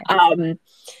 Yeah.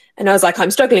 And I was like,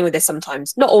 I'm struggling with this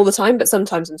sometimes, not all the time, but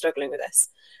sometimes I'm struggling with this.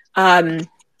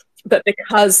 But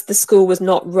because the school was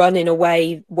not run in a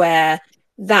way where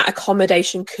that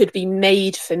accommodation could be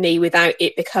made for me without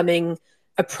it becoming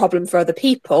a problem for other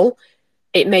people,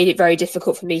 it made it very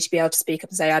difficult for me to be able to speak up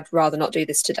and say, I'd rather not do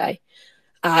this today.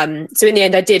 So in the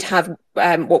end, I did have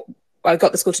what I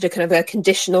got the school to do, kind of a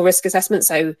conditional risk assessment.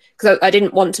 So because I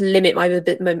didn't want to limit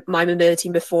my mobility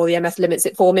before the MS limits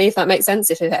it for me, if that makes sense,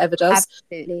 if it ever does.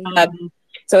 Absolutely.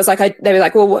 So it's like they were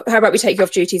like, well, how about we take you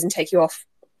off duties and take you off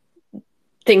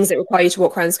things that require you to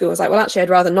walk around school? I was like, well, actually, I'd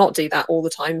rather not do that all the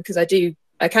time, because I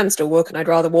can still walk, and I'd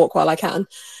rather walk while I can.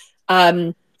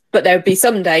 But there would be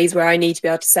some days where I need to be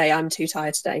able to say I'm too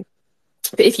tired today.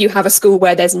 But if you have a school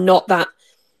where there's not that,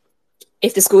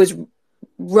 if the school is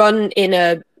run in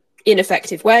a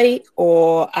ineffective way,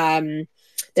 or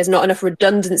there's not enough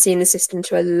redundancy in the system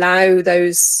to allow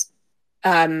those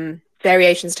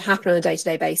variations to happen on a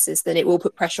day-to-day basis, then it will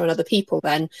put pressure on other people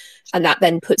then, and that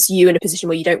then puts you in a position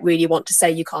where you don't really want to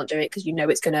say you can't do it, because you know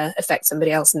it's going to affect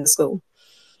somebody else in the school.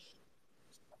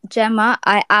 Gemma,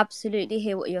 I absolutely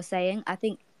hear what you're saying. I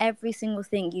think every single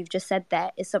thing you've just said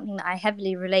there is something that I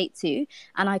heavily relate to,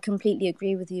 and I completely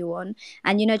agree with you on.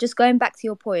 And, just going back to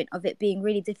your point of it being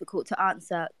really difficult to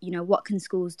answer, what can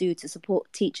schools do to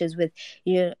support teachers with,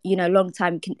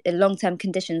 long-term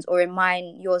conditions, or in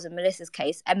mine, yours and Melissa's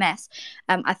case, MS.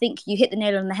 I think you hit the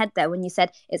nail on the head there when you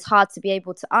said it's hard to be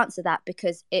able to answer that,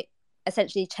 because it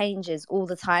essentially changes all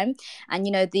the time. And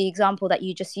the example that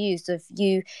you just used of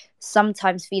you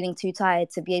sometimes feeling too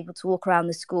tired to be able to walk around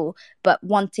the school, but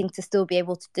wanting to still be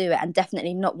able to do it, and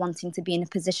definitely not wanting to be in a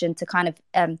position to kind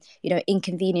of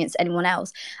inconvenience anyone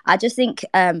else. I just think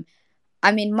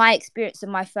my experience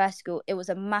in my first school, it was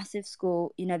a massive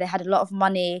school. They had a lot of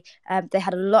money. They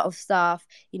had a lot of staff.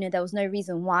 There was no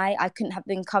reason why I couldn't have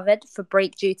been covered for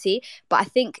break duty. But I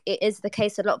think it is the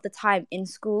case a lot of the time in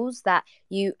schools that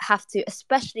you have to,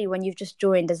 especially when you've just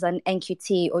joined as an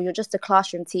NQT or you're just a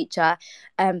classroom teacher,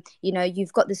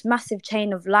 you've got this massive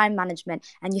chain of line management,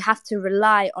 and you have to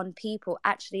rely on people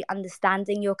actually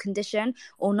understanding your condition,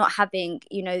 or not having,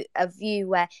 a view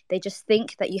where they just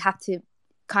think that you have to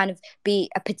kind of be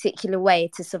a particular way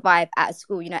to survive at a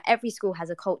school. Every school has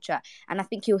a culture, and I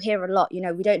think you'll hear a lot,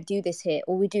 we don't do this here,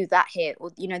 or we do that here,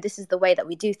 or this is the way that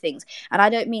we do things. And I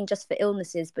don't mean just for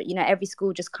illnesses, but every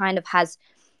school just kind of has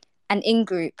an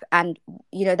in-group, and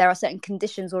there are certain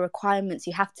conditions or requirements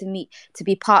you have to meet to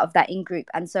be part of that in-group.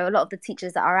 And so a lot of the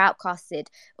teachers that are outcasted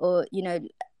or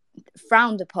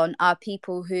frowned upon are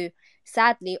people who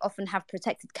sadly often have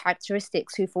protected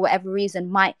characteristics, who for whatever reason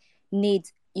might need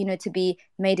to be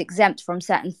made exempt from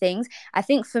certain things. I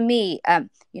think for me,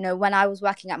 when I was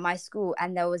working at my school,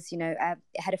 and there was, a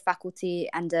head of faculty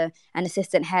and an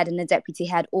assistant head and a deputy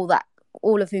head,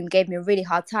 all of whom gave me a really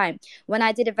hard time. When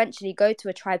I did eventually go to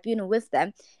a tribunal with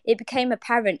them, it became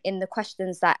apparent in the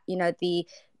questions that,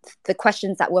 the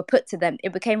questions that were put to them,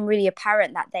 it became really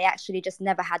apparent that they actually just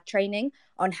never had training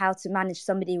on how to manage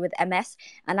somebody with MS.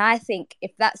 And I think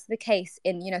if that's the case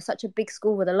in, such a big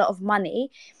school with a lot of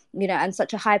money, and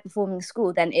such a high performing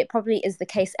school, then it probably is the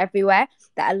case everywhere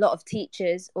that a lot of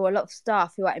teachers or a lot of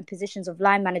staff who are in positions of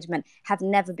line management have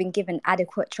never been given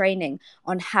adequate training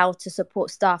on how to support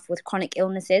staff with chronic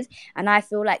illnesses. And I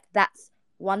feel like that's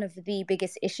one of the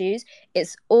biggest issues.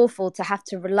 It's awful to have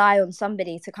to rely on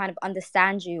somebody to kind of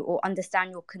understand you or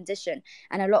understand your condition.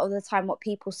 And a lot of the time, what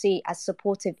people see as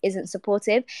supportive isn't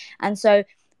supportive. And so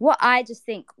what I just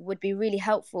think would be really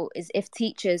helpful is if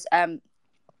teachers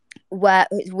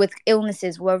with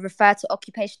illnesses were referred to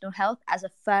occupational health as a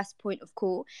first point of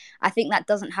call. I think that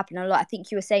doesn't happen a lot. I think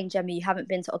you were saying, Gemma, you haven't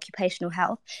been to occupational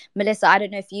health. Melissa, I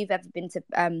don't know if you've ever been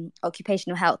to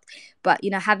occupational health, but,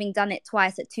 you know, having done it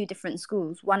twice at 2 different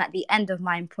schools, one at the end of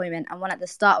my employment and one at the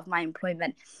start of my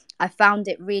employment, I found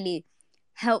it really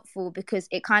helpful because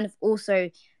it kind of also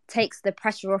takes the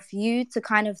pressure off you to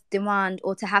kind of demand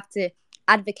or to have to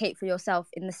advocate for yourself,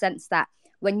 in the sense that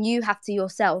when you have to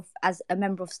yourself as a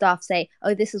member of staff say,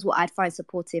 oh, this is what I'd find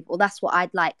supportive, or that's what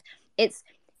I'd like, it's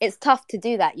tough to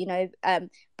do that, you know.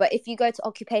 But if you go to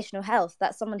occupational health,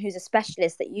 that's someone who's a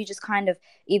specialist that you just kind of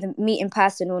either meet in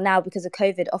person or now, because of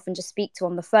COVID, often just speak to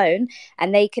on the phone,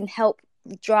 and they can help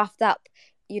draft up,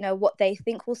 you know, what they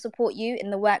think will support you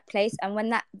in the workplace. And when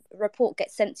that report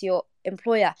gets sent to your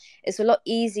employer, it's a lot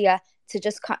easier to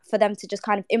just for them to just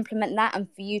kind of implement that, and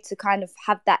for you to kind of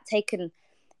have that taken,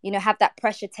 you know, have that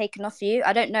pressure taken off you.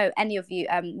 I don't know any of you,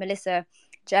 Melissa,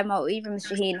 Gemma, or even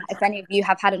Shaheen, if any of you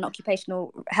have had an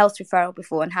occupational health referral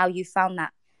before and how you found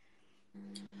that.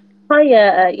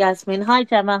 Hi, Yasmin. Hi,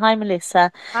 Gemma. Hi,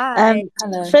 Melissa. Hi.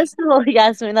 Hello. First of all,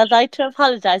 Yasmin, I'd like to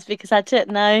apologise because I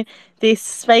didn't know this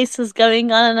space was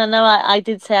going on, and I know I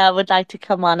did say I would like to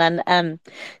come on and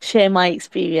share my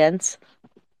experience.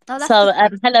 Oh, that's So,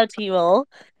 good. hello to you all.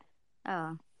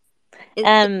 Oh, it's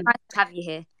nice to have you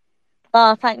here.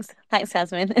 Oh, thanks,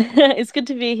 Yasmin. It's good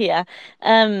to be here.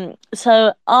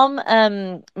 So I'm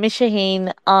Miss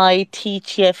Shaheen. I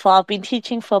teach year 4. I've been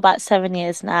teaching for about 7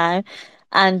 years now.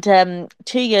 And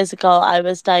 2 years ago, I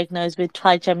was diagnosed with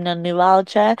trigeminal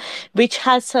neuralgia, which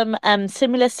has some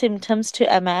similar symptoms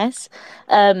to MS,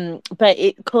 but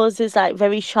it causes like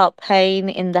very sharp pain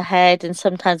in the head, and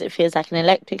sometimes it feels like an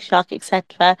electric shock,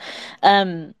 etc.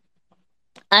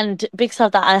 And because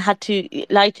of that, I had to,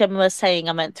 like Gemma was saying,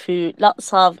 I went through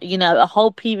lots of, you know, a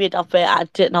whole period of it. I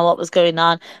didn't know what was going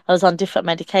on. I was on different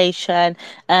medication,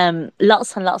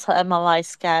 lots and lots of MRI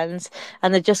scans,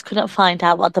 and they just couldn't find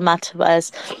out what the matter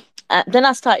was. Then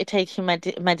I started taking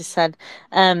medicine,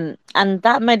 and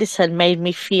that medicine made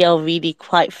me feel really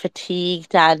quite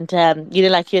fatigued, and you know,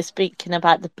 like you're speaking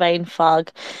about the brain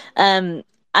fog.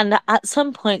 And at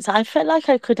some points, I felt like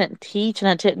I couldn't teach, and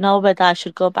I didn't know whether I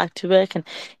should go back to work. And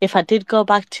if I did go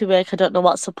back to work, I don't know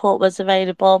what support was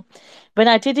available. When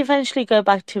I did eventually go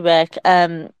back to work,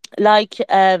 like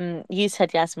you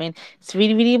said, Yasmin, it's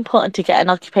really, really important to get an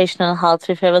occupational health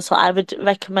referral. So I would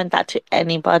recommend that to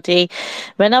anybody.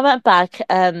 When I went back,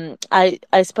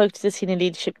 I spoke to the senior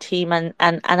leadership team, and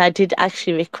I did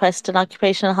actually request an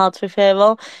occupational health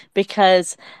referral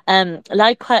because,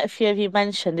 like quite a few of you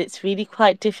mentioned, it's really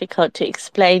quite difficult to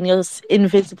explain your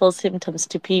invisible symptoms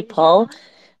to people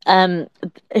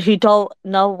who don't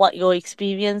know what you're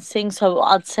experiencing. So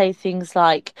I'd say things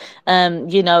like,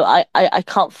 you know, I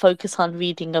can't focus on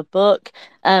reading a book.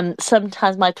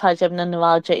 Sometimes my trigeminal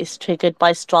neuralgia is triggered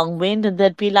by strong wind, and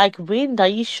they'd be like, wind, are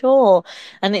you sure?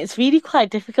 And it's really quite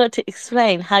difficult to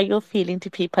explain how you're feeling to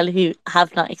people who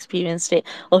have not experienced it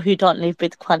or who don't live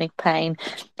with chronic pain.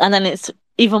 And then it's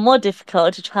even more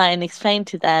difficult to try and explain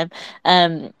to them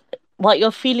what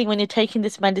you're feeling when you're taking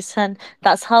this medicine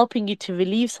that's helping you to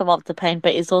relieve some of the pain,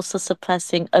 but is also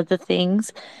suppressing other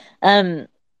things. But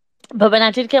when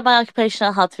I did get my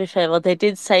occupational health referral, they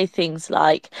did say things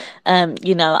like,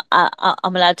 you know,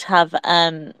 I'm allowed to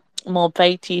have more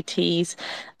break duties,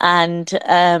 and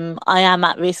I am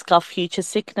at risk of future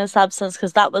sickness absence,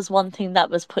 because that was one thing that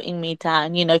was putting me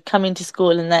down, you know, coming to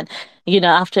school and then, you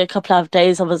know, after a couple of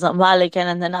days I wasn't well again,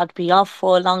 and then I'd be off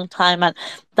for a long time, and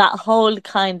that whole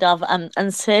kind of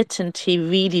uncertainty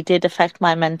really did affect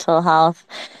my mental health.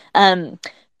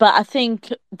 But I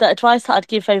think the advice that I'd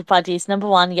give everybody is, number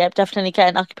one, definitely get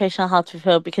an occupational health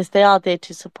referral, because they are there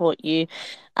to support you.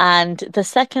 And the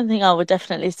second thing I would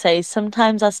definitely say is,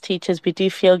 sometimes as teachers, we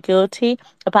do feel guilty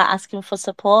about asking for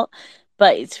support,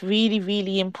 but it's really,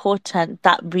 really important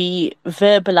that we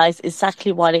verbalize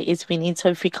exactly what it is we need. So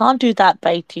if we can't do that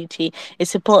break duty,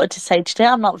 it's important to say, today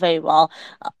I'm not very well,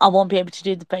 I won't be able to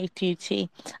do the break duty,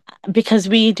 because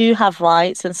we do have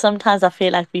rights, and sometimes I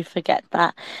feel like we forget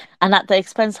that. And at the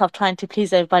expense of trying to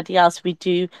please everybody else, we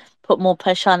do put put more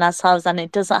pressure on ourselves, and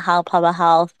it doesn't help our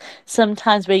health.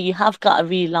 Sometimes where you have got a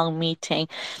really long meeting,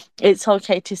 it's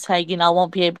okay to say, I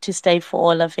won't be able to stay for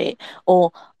all of it,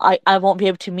 or I won't be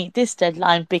able to meet this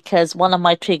deadline because one of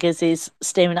my triggers is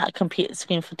staring at a computer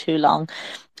screen for too long.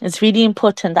 It's really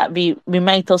important that we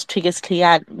make those triggers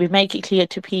clear, we make it clear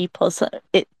to people, so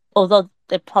although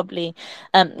they probably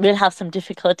will have some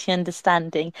difficulty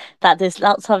understanding that there's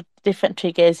lots of different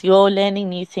triggers. You're learning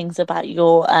new things about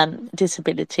your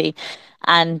disability,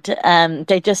 and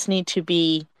they just need to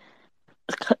be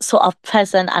sort of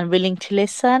present and willing to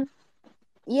listen.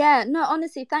 Yeah, no,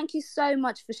 honestly, thank you so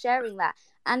much for sharing that.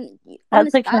 And That's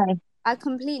honestly, okay. I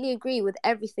completely agree with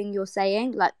everything you're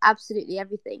saying, like absolutely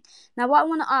everything. Now, what I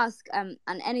want to ask, and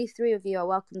any three of you are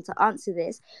welcome to answer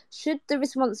this, should the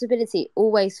responsibility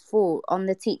always fall on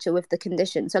the teacher with the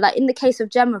condition? So, like in the case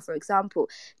of Gemma, for example,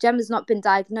 Gemma's not been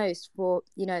diagnosed for,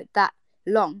 that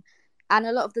long. And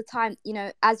a lot of the time,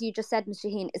 as you just said, Ms.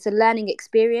 Shaheen, it's a learning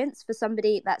experience for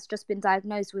somebody that's just been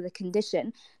diagnosed with a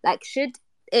condition. Like, should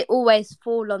it always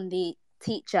fall on the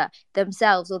teacher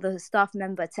themselves or the staff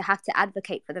member to have to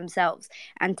advocate for themselves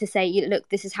and to say, look,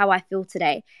 this is how I feel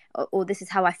today, or this is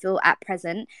how I feel at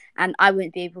present, and I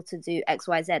won't be able to do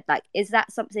XYZ? Like, is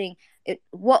that something,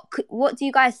 what do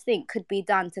you guys think could be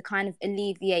done to kind of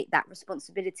alleviate that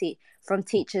responsibility from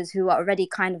teachers who are already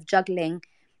kind of juggling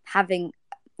having,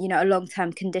 a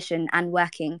long-term condition and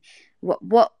working?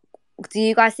 What do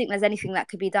you guys think there's anything that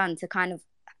could be done to kind of,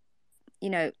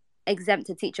 exempt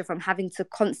a teacher from having to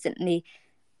constantly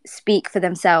speak for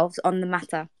themselves on the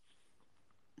matter?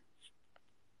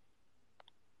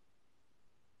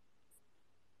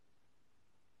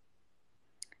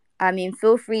 I mean,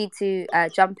 feel free to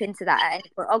jump into that at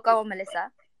any point. Oh, go on,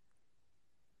 Melissa.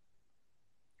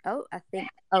 Oh,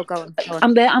 go on.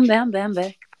 I'm there.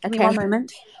 Give me Okay. one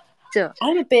moment. Sure.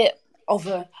 I'm a bit of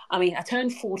I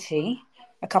turned 40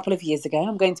 a couple of years ago.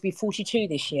 I'm going to be 42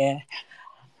 this year.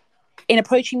 In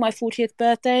approaching my 40th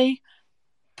birthday,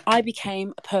 I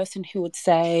became a person who would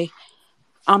say,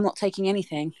 I'm not taking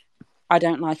anything I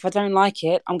don't like. If I don't like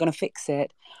it, I'm going to fix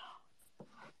it.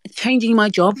 Changing my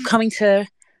job, coming to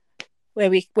where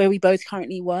we both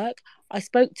currently work, I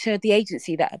spoke to the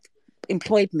agency that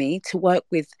employed me to work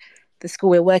with the school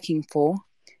we're working for.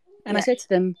 And I said to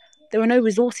them, there are no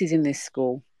resources in this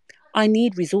school. I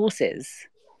need resources.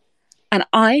 And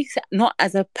I, not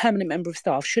as a permanent member of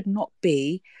staff, should not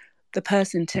be the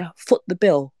person to foot the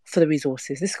bill for the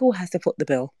resources. The school has to foot the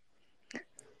bill.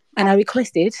 And I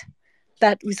requested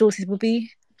that resources will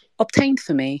be obtained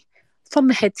for me from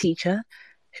the head teacher,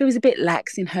 who was a bit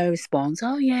lax in her response.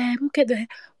 Oh yeah, we'll get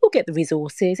the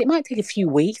resources. It might take a few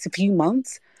weeks, a few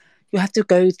months. You'll have to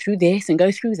go through this and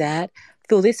go through that,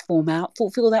 fill this form out,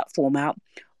 fill that form out.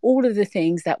 All of the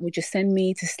things that would just send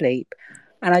me to sleep.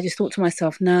 And I just thought to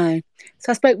myself, no.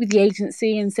 So I spoke with the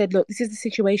agency and said, look, this is the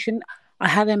situation. I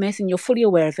have MS and you're fully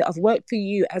aware of it. I've worked for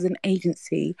you as an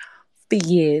agency for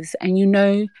years, and you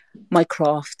know my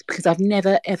craft, because I've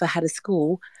never, ever had a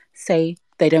school say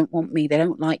they don't want me, they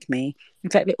don't like me.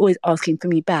 In fact, they're always asking for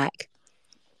me back.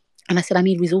 And I said, I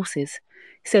need resources.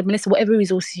 He said, Melissa, whatever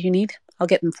resources you need, I'll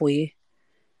get them for you.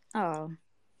 Oh.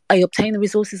 I obtained the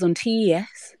resources on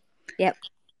TES. Yep.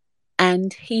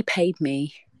 And he paid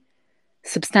me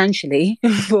substantially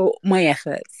for my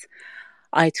efforts.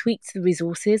 I tweaked the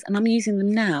resources and I'm using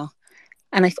them now.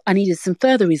 And I needed some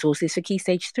further resources for Key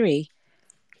Stage 3.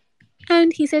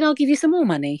 And he said, I'll give you some more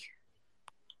money.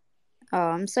 Oh,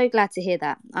 I'm so glad to hear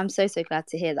that. I'm so glad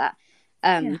to hear that.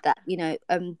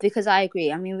 That, because I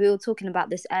agree. I mean, we were talking about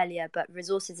this earlier, but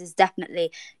resources is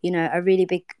definitely, a really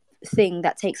big thing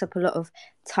that takes up a lot of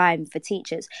time for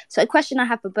teachers. So a question I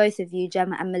have for both of you,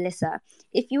 Gemma and Melissa: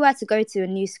 if you were to go to a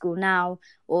new school now,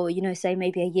 or say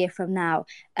maybe a year from now,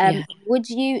 would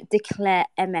you declare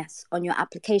MS on your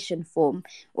application form,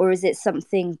 or is it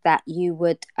something that you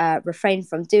would refrain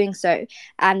from doing so?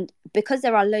 And because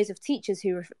there are loads of teachers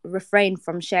who refrain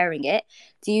from sharing it,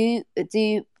 do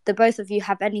the both of you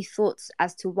have any thoughts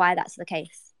as to why that's the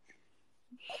case?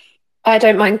 I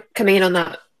don't mind coming in on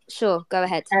that. Sure, go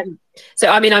ahead. So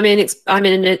I'm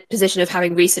in a position of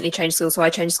having recently changed schools. So I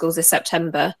changed schools this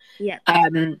September. Yeah.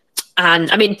 And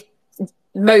I mean,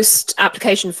 most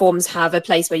application forms have a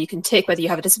place where you can tick whether you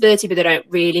have a disability, but they don't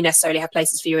really necessarily have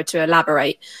places for you to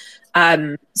elaborate.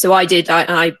 So I did.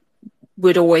 I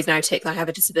would always now tick that I have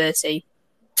a disability.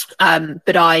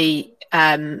 But I,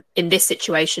 in this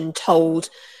situation, told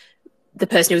the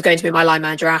person who was going to be my line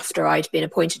manager after I'd been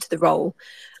appointed to the role.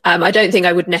 I don't think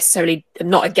I would necessarily, I'm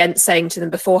not against saying to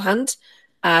them beforehand.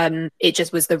 It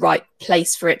just was the right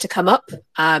place for it to come up.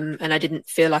 And I didn't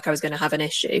feel like I was going to have an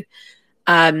issue.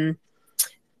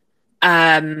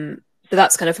 But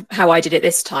that's kind of how I did it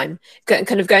this time.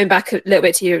 Kind of going back a little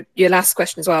bit to your last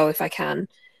question as well, if I can.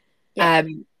 Yeah.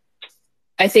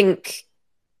 I think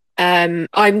I've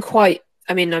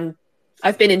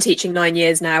been in teaching 9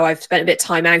 years now. I've spent a bit of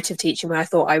time out of teaching where I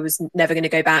thought I was never going to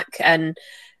go back. And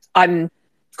I'm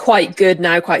quite good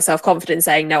now, quite self-confident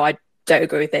saying, no, I don't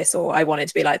agree with this, or I want it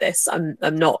to be like this. I'm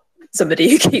not somebody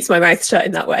who keeps my mouth shut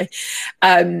in that way.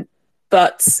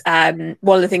 But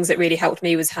one of the things that really helped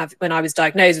me was when I was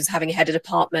diagnosed was having a head of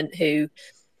department who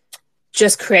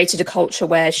just created a culture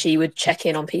where she would check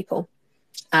in on people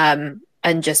and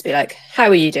just be like, how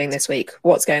are you doing this week?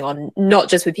 What's going on? Not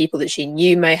just with people that she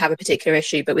knew may have a particular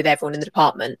issue, but with everyone in the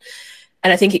department.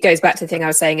 And I think it goes back to the thing I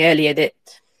was saying earlier, that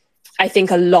I think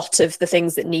a lot of the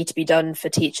things that need to be done for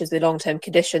teachers with long-term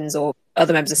conditions, or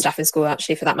other members of staff in school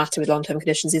actually for that matter with long-term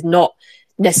conditions, is not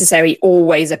necessarily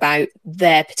always about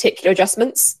their particular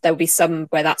adjustments. There will be some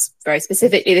where that's very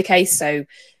specifically the case. So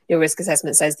your risk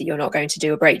assessment says that you're not going to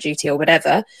do a break duty or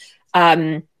whatever.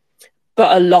 But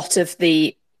a lot of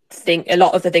the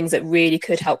things that really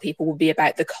could help people will be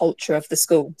about the culture of the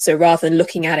school. So rather than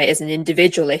looking at it as an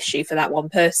individual issue for that one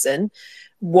person,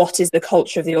 what is the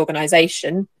culture of the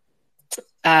organisation?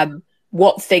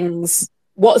 What things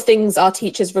are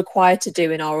teachers required to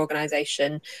do in our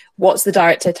organisation? What's the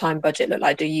director time budget look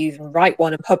like? Do you even write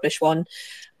one and publish one?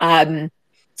 And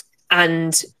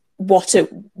what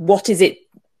is it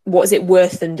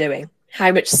worth them doing?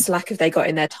 How much slack have they got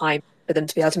in their time for them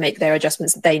to be able to make their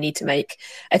adjustments that they need to make?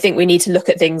 I think we need to look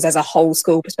at things as a whole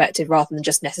school perspective rather than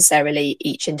just necessarily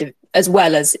as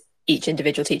well as each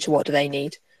individual teacher. What do they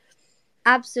need?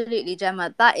 Absolutely,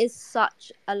 Gemma. That is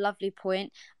such a lovely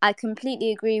point. I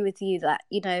completely agree with you that,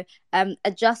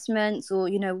 adjustments or,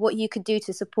 what you could do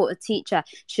to support a teacher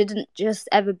shouldn't just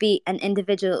ever be an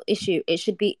individual issue. It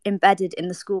should be embedded in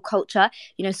the school culture.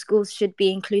 Schools should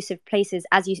be inclusive places,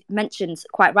 as you mentioned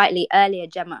quite rightly earlier,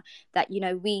 Gemma, that,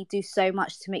 we do so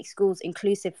much to make schools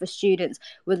inclusive for students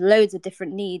with loads of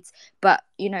different needs. But,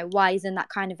 why isn't that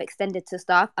kind of extended to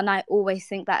staff? And I always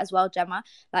think that as well, Gemma,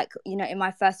 like, in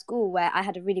my first school where I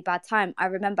had a really bad time, I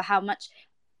remember how much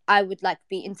I would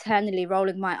be internally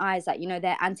rolling my eyes at,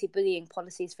 their anti-bullying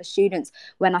policies for students,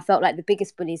 when I felt like the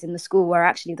biggest bullies in the school were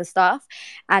actually the staff.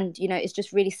 And, it's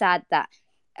just really sad that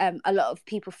a lot of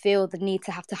people feel the need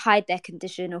to have to hide their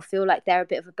condition or feel like they're a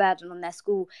bit of a burden on their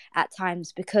school at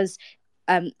times because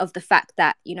of the fact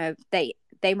that,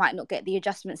 they might not get the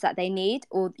adjustments that they need,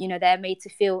 or, they're made to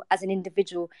feel as an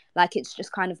individual like it's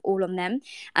just kind of all on them.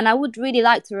 And I would really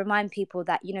like to remind people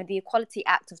that, the Equality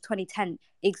Act of 2010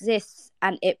 exists,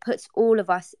 and it puts all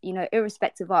of us,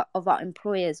 irrespective of our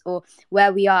employers or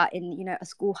where we are in, a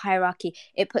school hierarchy,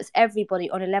 it puts everybody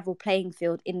on a level playing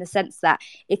field, in the sense that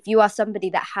if you are somebody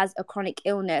that has a chronic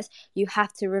illness, you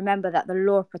have to remember that the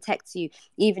law protects you.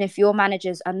 Even if your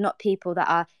managers are not people that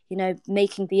are,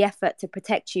 making the effort to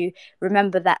protect you,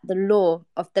 remember that the law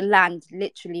of the land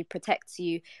literally protects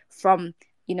you from,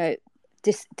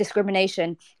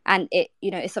 discrimination, and it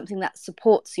is something that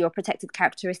supports your protected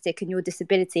characteristic and your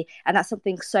disability. And that's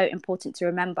something so important to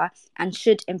remember, and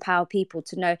should empower people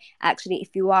to know, actually,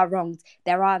 if you are wronged,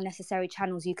 there are necessary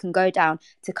channels you can go down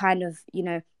to kind of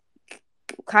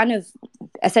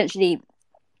essentially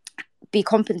be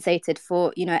compensated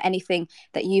for anything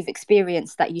that you've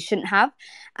experienced that you shouldn't have.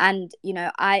 And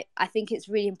I think it's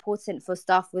really important for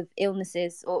staff with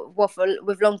illnesses or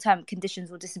with long-term conditions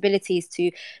or disabilities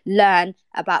to learn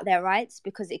about their rights,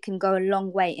 because it can go a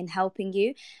long way in helping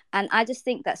you. And I just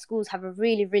think that schools have a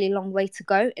really, really long way to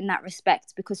go in that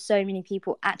respect, because so many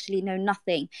people actually know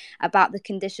nothing about the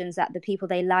conditions that the people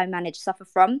they line manage suffer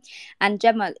from. And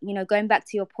Gemma, going back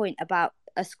to your point about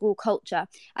a school culture,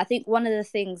 I think one of the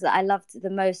things that I loved the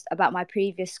most about my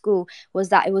previous school was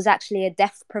that it was actually a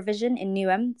deaf provision in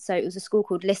Newham. So it was a school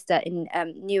called Lister in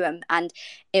Newham, and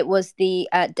it was the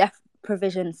deaf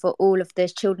provision for all of the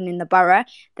children in the borough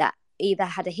that either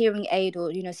had a hearing aid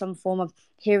or some form of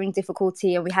hearing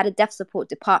difficulty, and we had a deaf support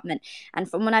department. And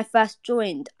from when I first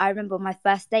joined, I remember my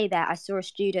first day there, I saw a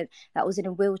student that was in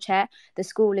a wheelchair. The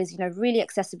school is really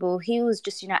accessible. He was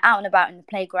just out and about in the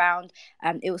playground.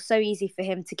 It was so easy for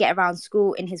him to get around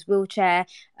school in his wheelchair.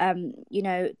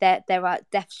 There are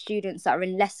deaf students that are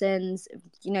in lessons,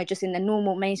 just in the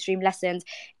normal mainstream lessons.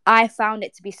 I found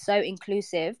it to be so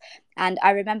inclusive, and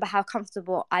I remember how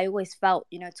comfortable I always felt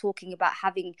talking about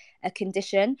having a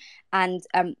condition. And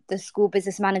the school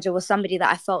business manager was somebody that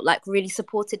I felt like really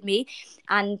supported me.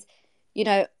 And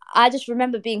I just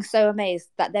remember being so amazed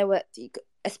that there were,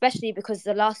 especially because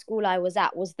the last school I was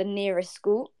at was the nearest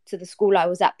school to the school I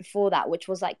was at before that, which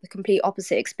was like the complete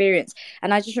opposite experience.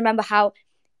 And I just remember how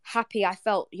happy I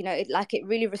felt, it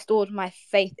really restored my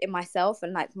faith in myself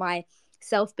and like my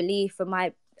self-belief and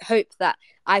my hope that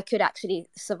I could actually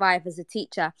survive as a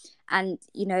teacher. And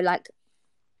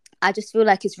I just feel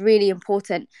like it's really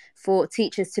important for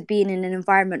teachers to be in an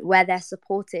environment where they're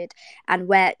supported and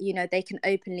where, they can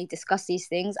openly discuss these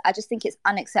things. I just think it's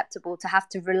unacceptable to have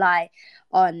to rely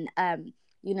on,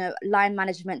 line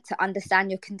management to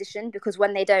understand your condition, because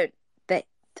when they don't,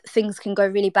 things can go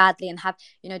really badly and have,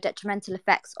 detrimental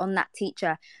effects on that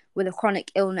teacher with a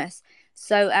chronic illness.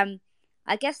 So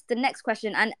I guess the next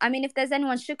question, and I mean, if there's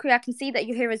anyone, Shukri, I can see that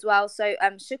you're here as well. So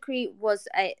Shukri was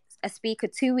a speaker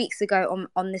 2 weeks ago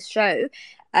on this show.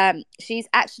 She's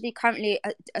actually currently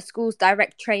a school's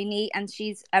direct trainee, and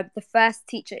she's the first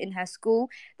teacher in her school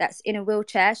that's in a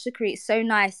wheelchair. Shukri, it's so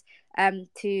nice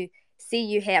to see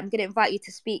you here. I'm going to invite you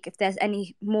to speak if there's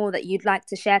any more that you'd like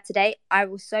to share today. I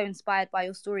was so inspired by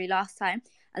your story last time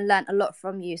and learned a lot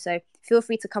from you, so feel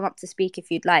free to come up to speak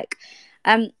if you'd like.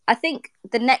 I think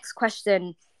the next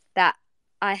question that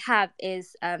I have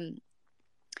is,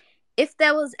 if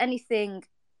there was anything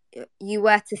you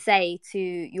were to say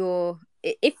to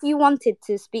if you wanted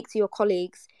to speak to your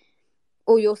colleagues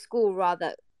or your school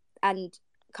rather, and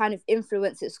kind of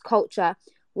influence its culture,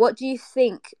 what do you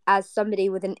think, as somebody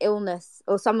with an illness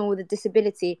or someone with a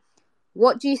disability,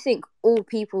 what do you think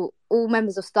all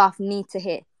members of staff need to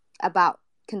hear about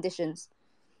conditions?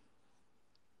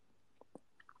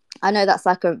 I know that's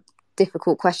like a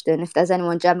difficult question. If there's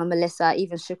anyone, Gemma, Melissa,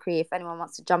 even Shukri, if anyone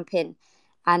wants to jump in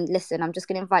and listen, I'm just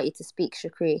going to invite you to speak,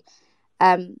 Shukri.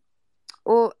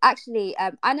 Or actually,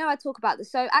 I know I talk about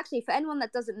this. So actually, for anyone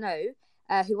that doesn't know,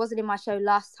 who wasn't in my show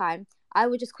last time, I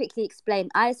will just quickly explain.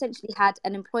 I essentially had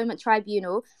an employment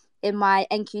tribunal in my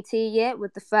NQT year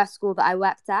with the first school that I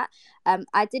worked at.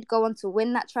 I did go on to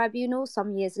win that tribunal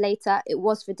some years later. It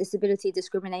was for disability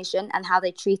discrimination and how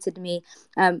they treated me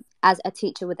as a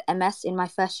teacher with MS in my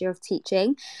first year of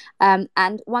teaching.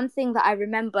 And one thing that I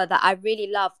remember that I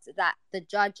really loved that the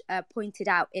judge pointed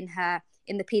out in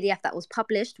the PDF that was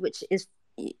published, which is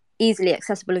easily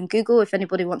accessible in Google if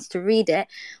anybody wants to read it.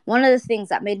 One of the things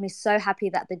that made me so happy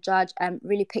that the judge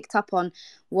really picked up on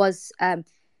was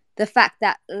the fact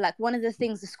that, like, one of the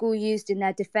things the school used in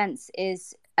their defense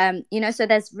is, so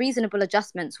there's reasonable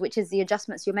adjustments, which is the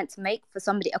adjustments you're meant to make for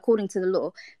somebody, according to the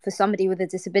law, for somebody with a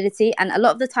disability. And a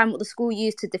lot of the time what the school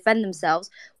used to defend themselves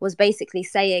was basically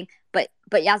saying,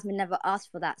 but Yasmin never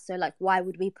asked for that, so like, why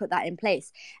would we put that in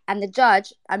place? And the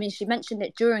judge, I mean, she mentioned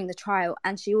it during the trial,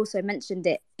 and she also mentioned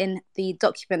it in the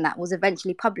document that was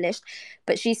eventually published.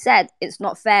 But she said it's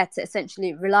not fair to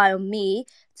essentially rely on me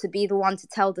to be the one to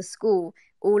tell the school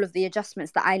all of the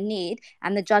adjustments that I need.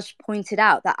 And the judge pointed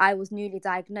out that I was newly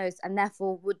diagnosed and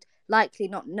therefore would likely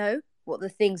not know what the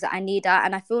things that I need are.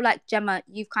 And I feel like, Gemma,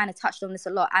 you've kind of touched on this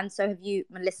a lot, and so have you,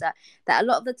 Melissa, that a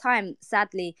lot of the time,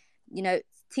 sadly,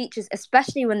 teachers,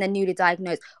 especially when they're newly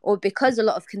diagnosed, or because a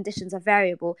lot of conditions are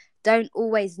variable, don't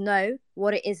always know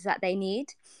what it is that they need.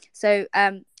 So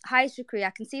hi Shukri, I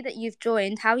can see that you've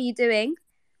joined. How are you doing?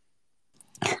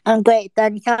 I'm great,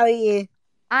 thanks. How are you?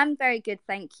 I'm very good,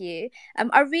 thank you.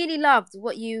 I really loved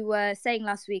what you were saying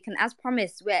last week, and as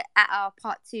promised, we're at our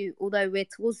part 2, although we're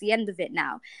towards the end of it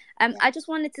now. I just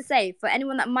wanted to say, for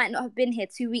anyone that might not have been here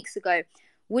 2 weeks ago,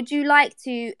 would you like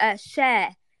to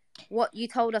share what you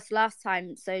told us last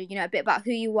time? So, a bit about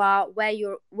who you are, where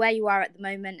you are at the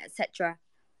moment, etc.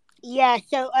 Yeah,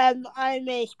 so I'm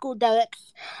a school direct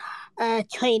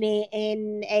trainee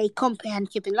in a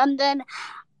comprehensive in London.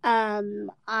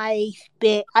 I've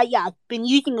been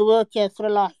using a wheelchair for the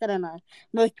last,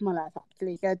 most of my life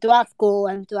actually. So throughout school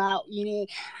and throughout uni,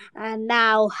 and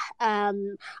now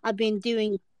I've been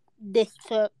doing this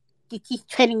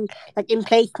training like in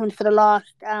placement for the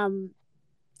last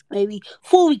maybe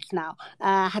 4 weeks now.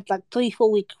 I had like 3-4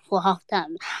 weeks for half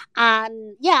term,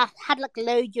 and I had like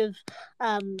loads of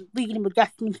reasonable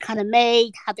adjustments kind of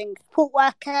made, having a support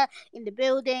worker in the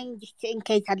building just in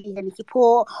case I need any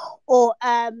support, or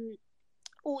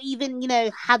even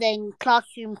having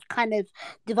classrooms kind of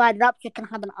divided up so you can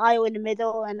have an aisle in the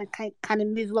middle and I kind of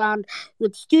move around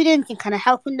with students and kind of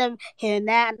helping them here and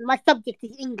there. And my subject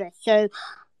is English, so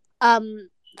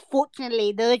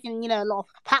fortunately there isn't a lot of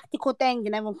practical things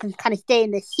and everyone can kind of stay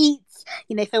in their seats.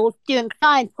 If I was doing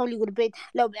science, probably would have been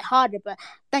a little bit harder, but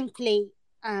thankfully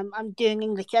I'm doing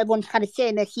English, so everyone's kind of sitting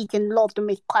in their seats and a lot of them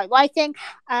is quite writing.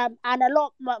 And a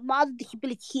lot my other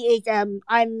disability is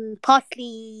I'm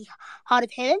partially hard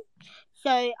of hearing,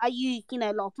 so I use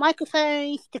a lot of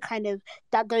microphones to kind of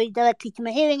that go directly to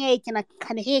my hearing aids, and I can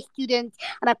kind of hear students,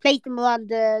 and I place them around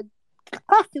the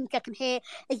classroom so I can hear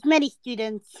as many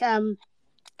students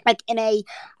like in a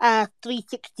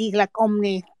 360 like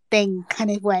Omni thing kind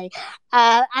of way.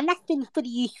 And that's been pretty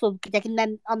useful because I can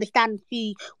then understand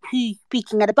who's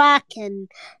speaking at the back and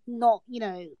not,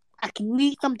 I can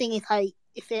read something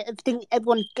if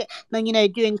everyone's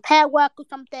doing pair work or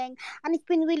something, and it's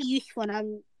been really useful.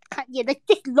 And there's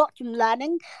just lots of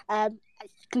learning.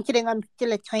 Considering I'm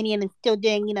still a trainee and I'm still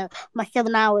doing my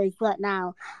 7 hours right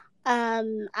now,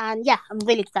 and yeah, I'm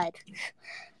really excited.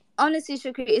 Honestly,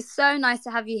 Shukri, it's so nice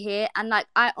to have you here. And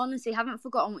I honestly haven't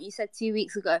forgotten what you said 2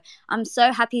 weeks ago. I'm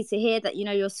so happy to hear that,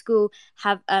 your school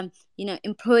have,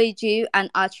 employed you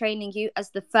and are training you as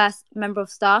the first member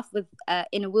of staff with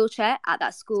in a wheelchair at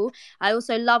that school. I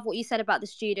also love what you said about the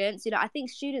students. I think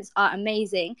students are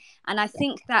amazing. And I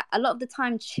think that a lot of the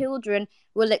time children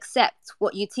will accept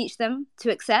what you teach them to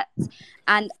accept.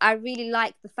 And I really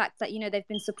like the fact that, they've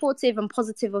been supportive and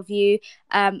positive of you.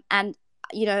 And,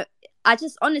 I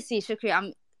just honestly, Shukri,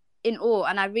 I'm in awe,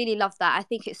 and I really love that. I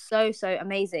think it's so, so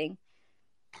amazing.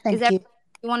 Thank is there you. anything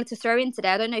you wanted to throw in today?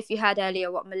 I don't know if you heard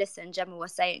earlier what Melissa and Gemma were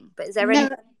saying, but is there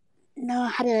anything? No, I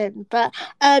hadn't. But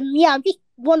yeah, I'm just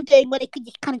wondering whether they could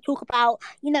just kind of talk about,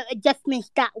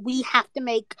 adjustments that we have to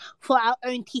make for our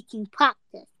own teaching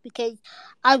practice, because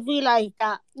I've realised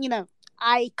that,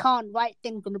 I can't write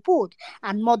things on the board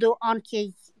and model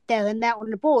answers there and there on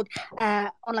the board,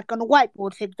 on a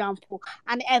whiteboard, for example,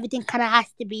 and everything kind of has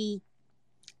to be.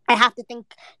 I have to think,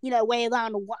 way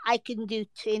around what I can do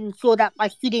to ensure that my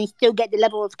students still get the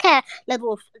level of care,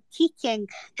 level of teaching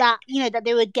that that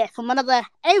they would get from another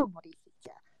able-bodied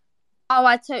teacher. Oh,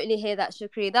 I totally hear that,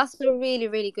 Shukri. That's a really,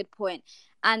 really good point.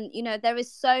 And, there is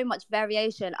so much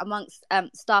variation amongst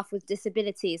staff with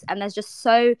disabilities, and there's just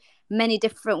so many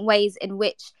different ways in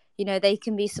which, they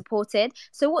can be supported.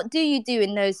 So what do you do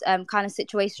in those kind of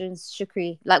situations,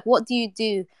 Shukri? What do you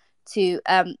do to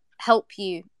help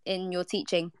you in your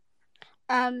teaching?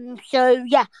 So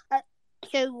yeah.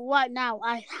 So right now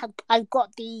I've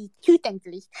got the two things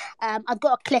at least. I've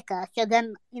got a clicker, so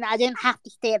then I don't have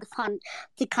to stay at the front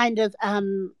to kind of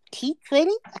teach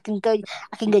really. I can go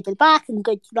to the back and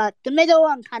go to the middle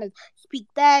and kind of speak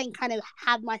there and kind of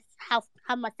have myself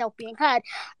being heard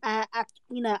at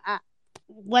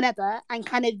whenever, and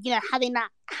kind of having that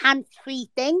hands-free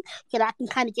thing so that I can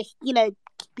kind of just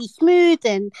be smooth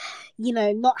and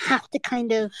not have to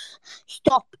kind of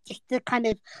stop just to kind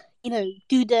of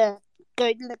do the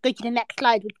go to the next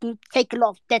slide, which can take a lot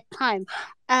of dead time.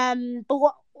 But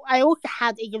what I also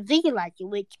have is a visualizer,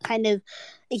 which kind of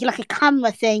is like a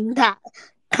camera thing that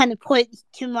kind of points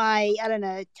to my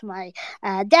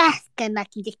desk, and I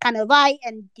can just kind of write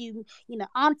and do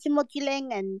answer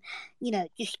moduling and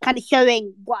just kind of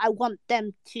showing what I want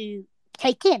them to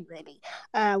take in really,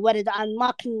 whether I'm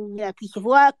marking a piece of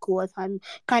work or if I'm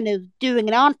kind of doing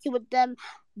an answer with them,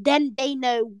 then they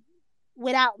know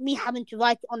without me having to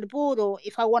write it on the board, or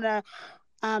if I want to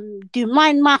do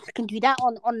mind math, I can do that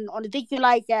on the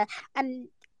visualizer, and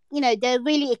they're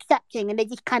really accepting and they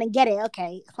just kind of get it.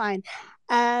 Okay, fine.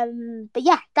 But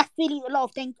yeah, that's really a lot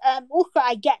of things. Also,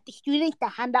 I get the students to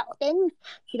hand out things,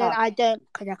 so then I don't,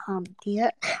 because I can't do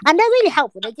it, and they're really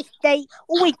helpful. They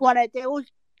always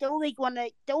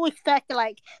start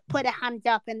to put their hands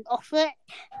up and offer it,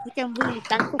 which I'm really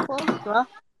thankful for as well.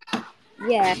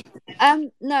 Yeah.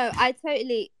 No, I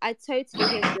totally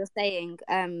hear what you're saying,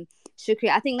 Shukri.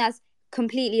 I think that's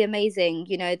completely amazing,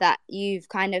 that you've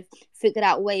kind of figured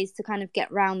out ways to kind of get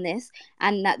around this,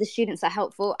 and that the students are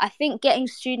helpful. I think getting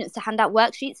students to hand out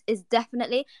worksheets is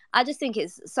definitely, I just think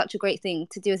it's such a great thing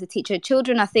to do as a teacher.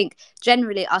 Children, I think,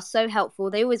 generally are so helpful.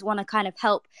 They always want to kind of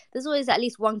help. There's always at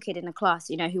least one kid in a class,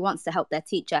 who wants to help their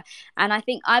teacher. And I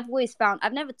think I've always found,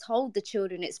 I've never told the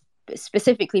children it's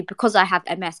specifically because I have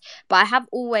MS, but I have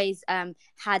always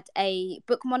had a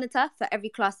book monitor for every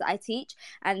class that I teach,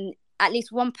 and at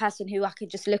least one person who I could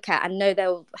just look at and know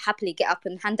they'll happily get up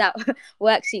and hand out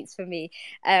worksheets for me.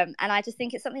 And I just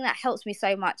think it's something that helps me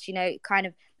so much, kind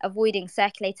of avoiding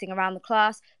circulating around the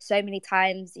class so many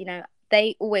times.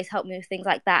 They always help me with things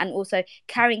like that, and also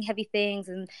carrying heavy things.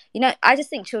 And, I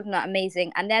just think children are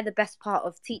amazing, and they're the best part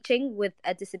of teaching with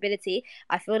a disability.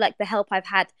 I feel like the help I've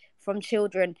had from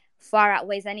children far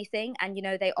outweighs anything, and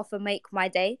they often make my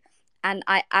day, and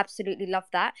I absolutely love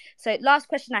that. So last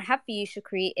question I have for you,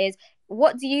 Shukri, is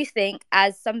what do you think,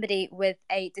 as somebody with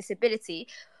a disability,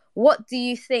 what do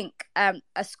you think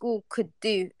a school could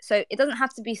do? So it doesn't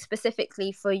have to be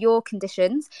specifically for your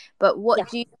conditions, but what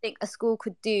do you think a school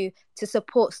could do to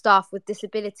support staff with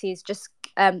disabilities, just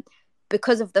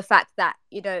because of the fact that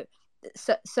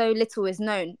so little is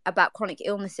known about chronic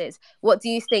illnesses? What do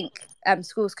you think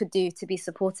schools could do to be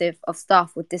supportive of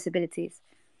staff with disabilities?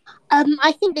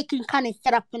 I think they can kind of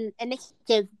set up an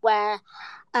initiative where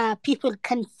people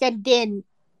can send in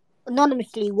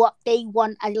anonymously what they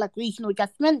want as like regional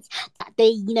adjustments, that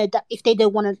they, that if they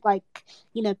don't want to like,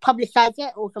 publicize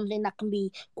it or something that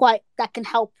that can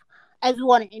help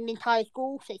everyone in the entire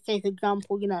school. So say for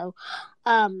example, we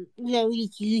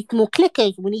need to use more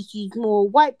clickers, we need to use more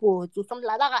whiteboards or something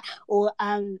like that, or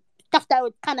stuff that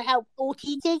would kind of help all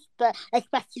teachers, but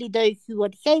especially those who are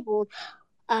disabled.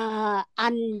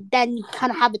 And then you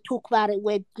kind of have a talk about it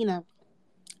with,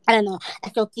 I don't know,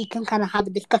 SLT can kind of have a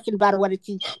discussion about whether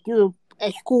to do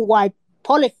a school-wide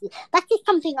policy. That's just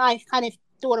something I've kind of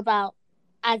thought about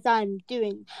as I'm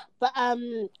doing. But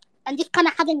and just kind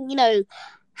of having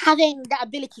the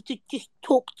ability to just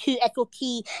talk to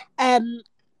SLT and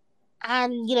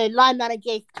line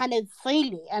managers kind of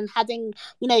freely, and having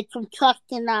some trust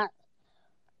in that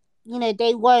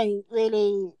they won't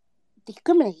really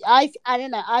discriminate. I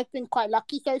don't know. I've been quite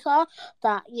lucky so far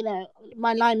that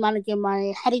my line manager,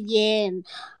 my head of year, and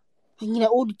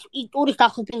all the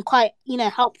staff have been quite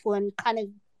helpful and kind of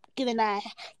given that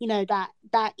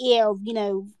that ear of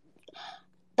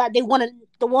that they want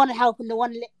to help and they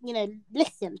want to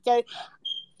listen. So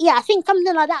yeah, I think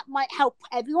something like that might help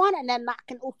everyone, and then that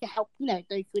can also help those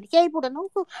who are disabled and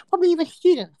also probably even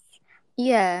students.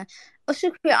 Yeah.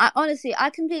 Shukri, I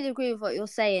completely agree with what you're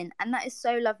saying, and that is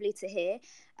so lovely to hear.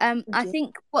 I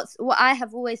think what I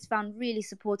have always found really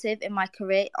supportive in my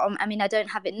career, I mean, I don't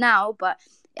have it now, but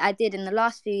I did in the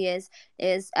last few years,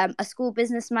 is a school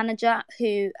business manager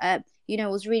who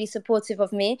was really supportive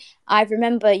of me. I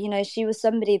remember, she was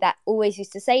somebody that always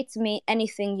used to say to me,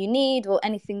 anything you need or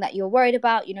anything that you're worried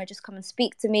about, just come and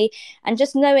speak to me. And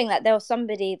just knowing that there was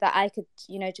somebody that I could,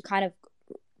 to kind of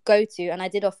go to, and I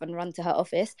did often run to her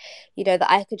office, that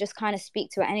I could just kind of speak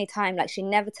to at any time. Like, she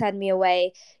never turned me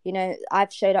away.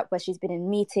 I've showed up where she's been in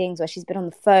meetings, where she's been on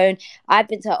the phone. I've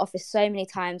been to her office so many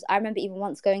times. I remember even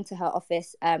once going to her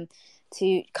office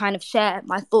to kind of share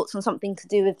my thoughts on something to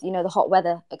do with the hot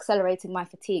weather accelerating my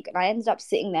fatigue, and I ended up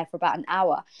sitting there for about an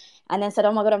hour and then said,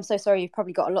 oh my god, I'm so sorry, you've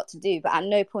probably got a lot to do. But at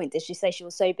no point did she say she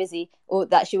was so busy, or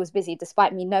that she was busy,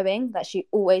 despite me knowing that she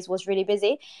always was really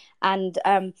busy. And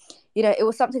it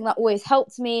was something that always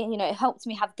helped me. It helped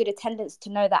me have good attendance, to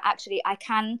know that actually I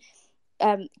can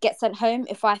get sent home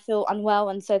if I feel unwell,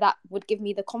 and so that would give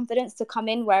me the confidence to come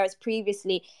in. Whereas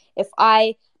previously, if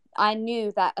I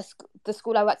knew that the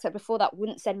school I worked at before that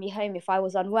wouldn't send me home if I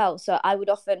was unwell, so I would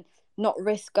often not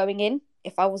risk going in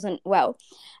if I wasn't well.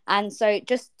 And so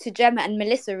just to Gemma and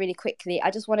Melissa really quickly, I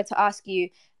just wanted to ask you,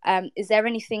 is there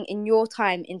anything in your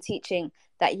time in teaching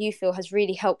that you feel has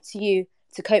really helped you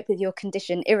to cope with your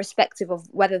condition, irrespective of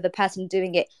whether the person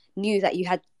doing it knew that you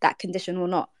had that condition or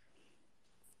not?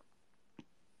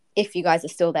 If you guys are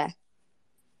still there.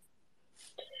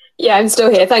 Yeah, I'm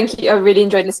still here. Thank you. I really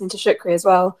enjoyed listening to Shukri as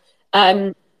well.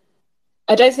 I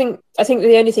think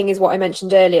the only thing is what I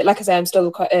mentioned earlier. Like I say, I'm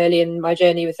still quite early in my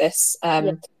journey with this.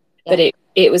 But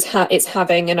it's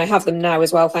having, and I have them now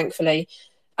as well, thankfully,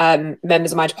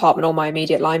 members of my department or my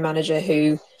immediate line manager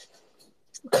who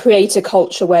create a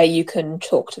culture where you can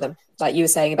talk to them, like you were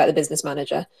saying about the business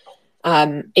manager.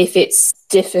 If it's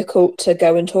difficult to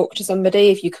go and talk to somebody,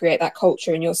 if you create that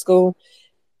culture in your school,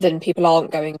 then people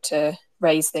aren't going to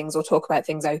raise things or talk about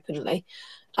things openly.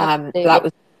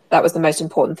 That was the most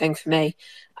important thing for me.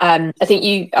 I think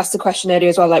you asked the question earlier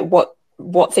as well, like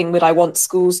what thing would I want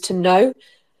schools to know?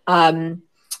 And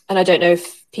I don't know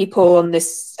if people on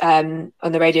this on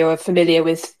the radio are familiar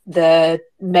with the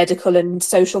medical and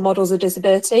social models of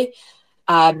disability.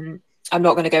 I'm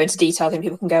not going to go into detail. I think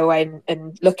people can go away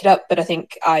and look it up, but I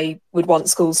think I would want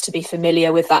schools to be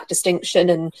familiar with that distinction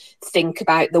and think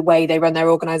about the way they run their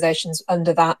organisations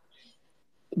under that,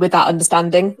 with that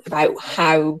understanding about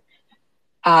how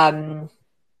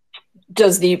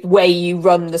does the way you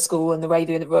run the school and the way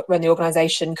you run the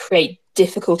organisation create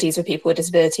difficulties for people with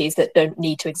disabilities that don't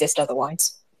need to exist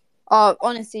otherwise. Oh,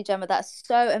 honestly, Gemma, that's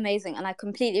so amazing. And I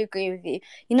completely agree with you.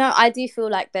 I do feel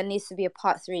like there needs to be a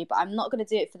part 3, but I'm not going to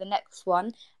do it for the next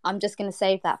one. I'm just going to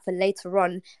save that for later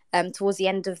on, towards the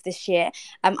end of this year.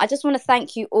 I just want to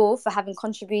thank you all for having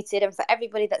contributed, and for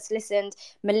everybody that's listened,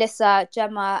 Melissa,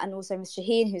 Gemma, and also Ms.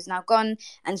 Shaheen, who's now gone,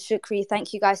 and Shukri.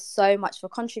 Thank you guys so much for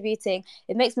contributing.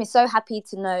 It makes me so happy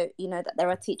to know, that there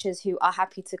are teachers who are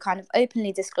happy to kind of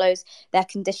openly disclose their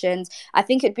conditions. I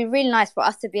think it'd be really nice for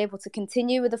us to be able to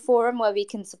continue with a forum where we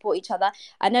can support each other.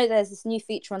 I know there's this new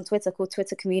feature on Twitter called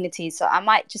Twitter Communities, so I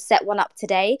might just set one up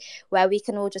today where we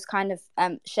can all just kind of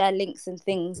share links and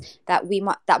things that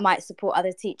that might support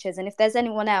other teachers. And if there's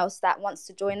anyone else that wants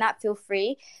to join that, feel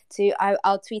free to.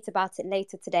 I'll tweet about it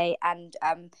later today, and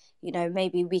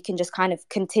maybe we can just kind of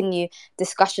continue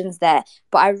discussions there.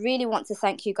 But I really want to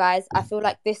thank you guys. I feel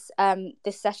like this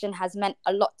session has meant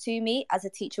a lot to me as a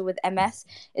teacher with MS.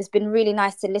 It's been really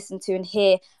nice to listen to and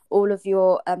hear all of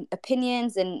your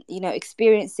opinions and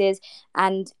experiences,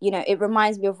 and it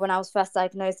reminds me of when I was first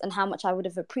diagnosed and how much I would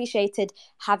have appreciated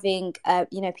having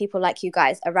people like you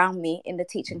guys around me in the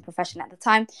teaching profession at the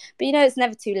time. But it's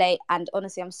never too late, and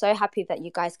honestly I'm so happy that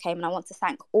you guys came, and I want to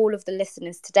thank all of the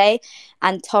listeners today,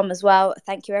 and Tom as well.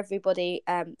 Thank you everybody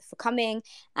for coming,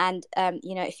 and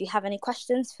if you have any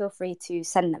questions, feel free to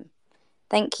send them.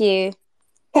 Thank you.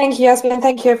 Thank you, Yasmin.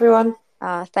 Thank you, everyone.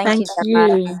 Thank you, you.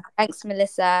 Gemma. Thanks,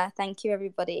 Melissa. Thank you,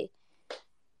 everybody.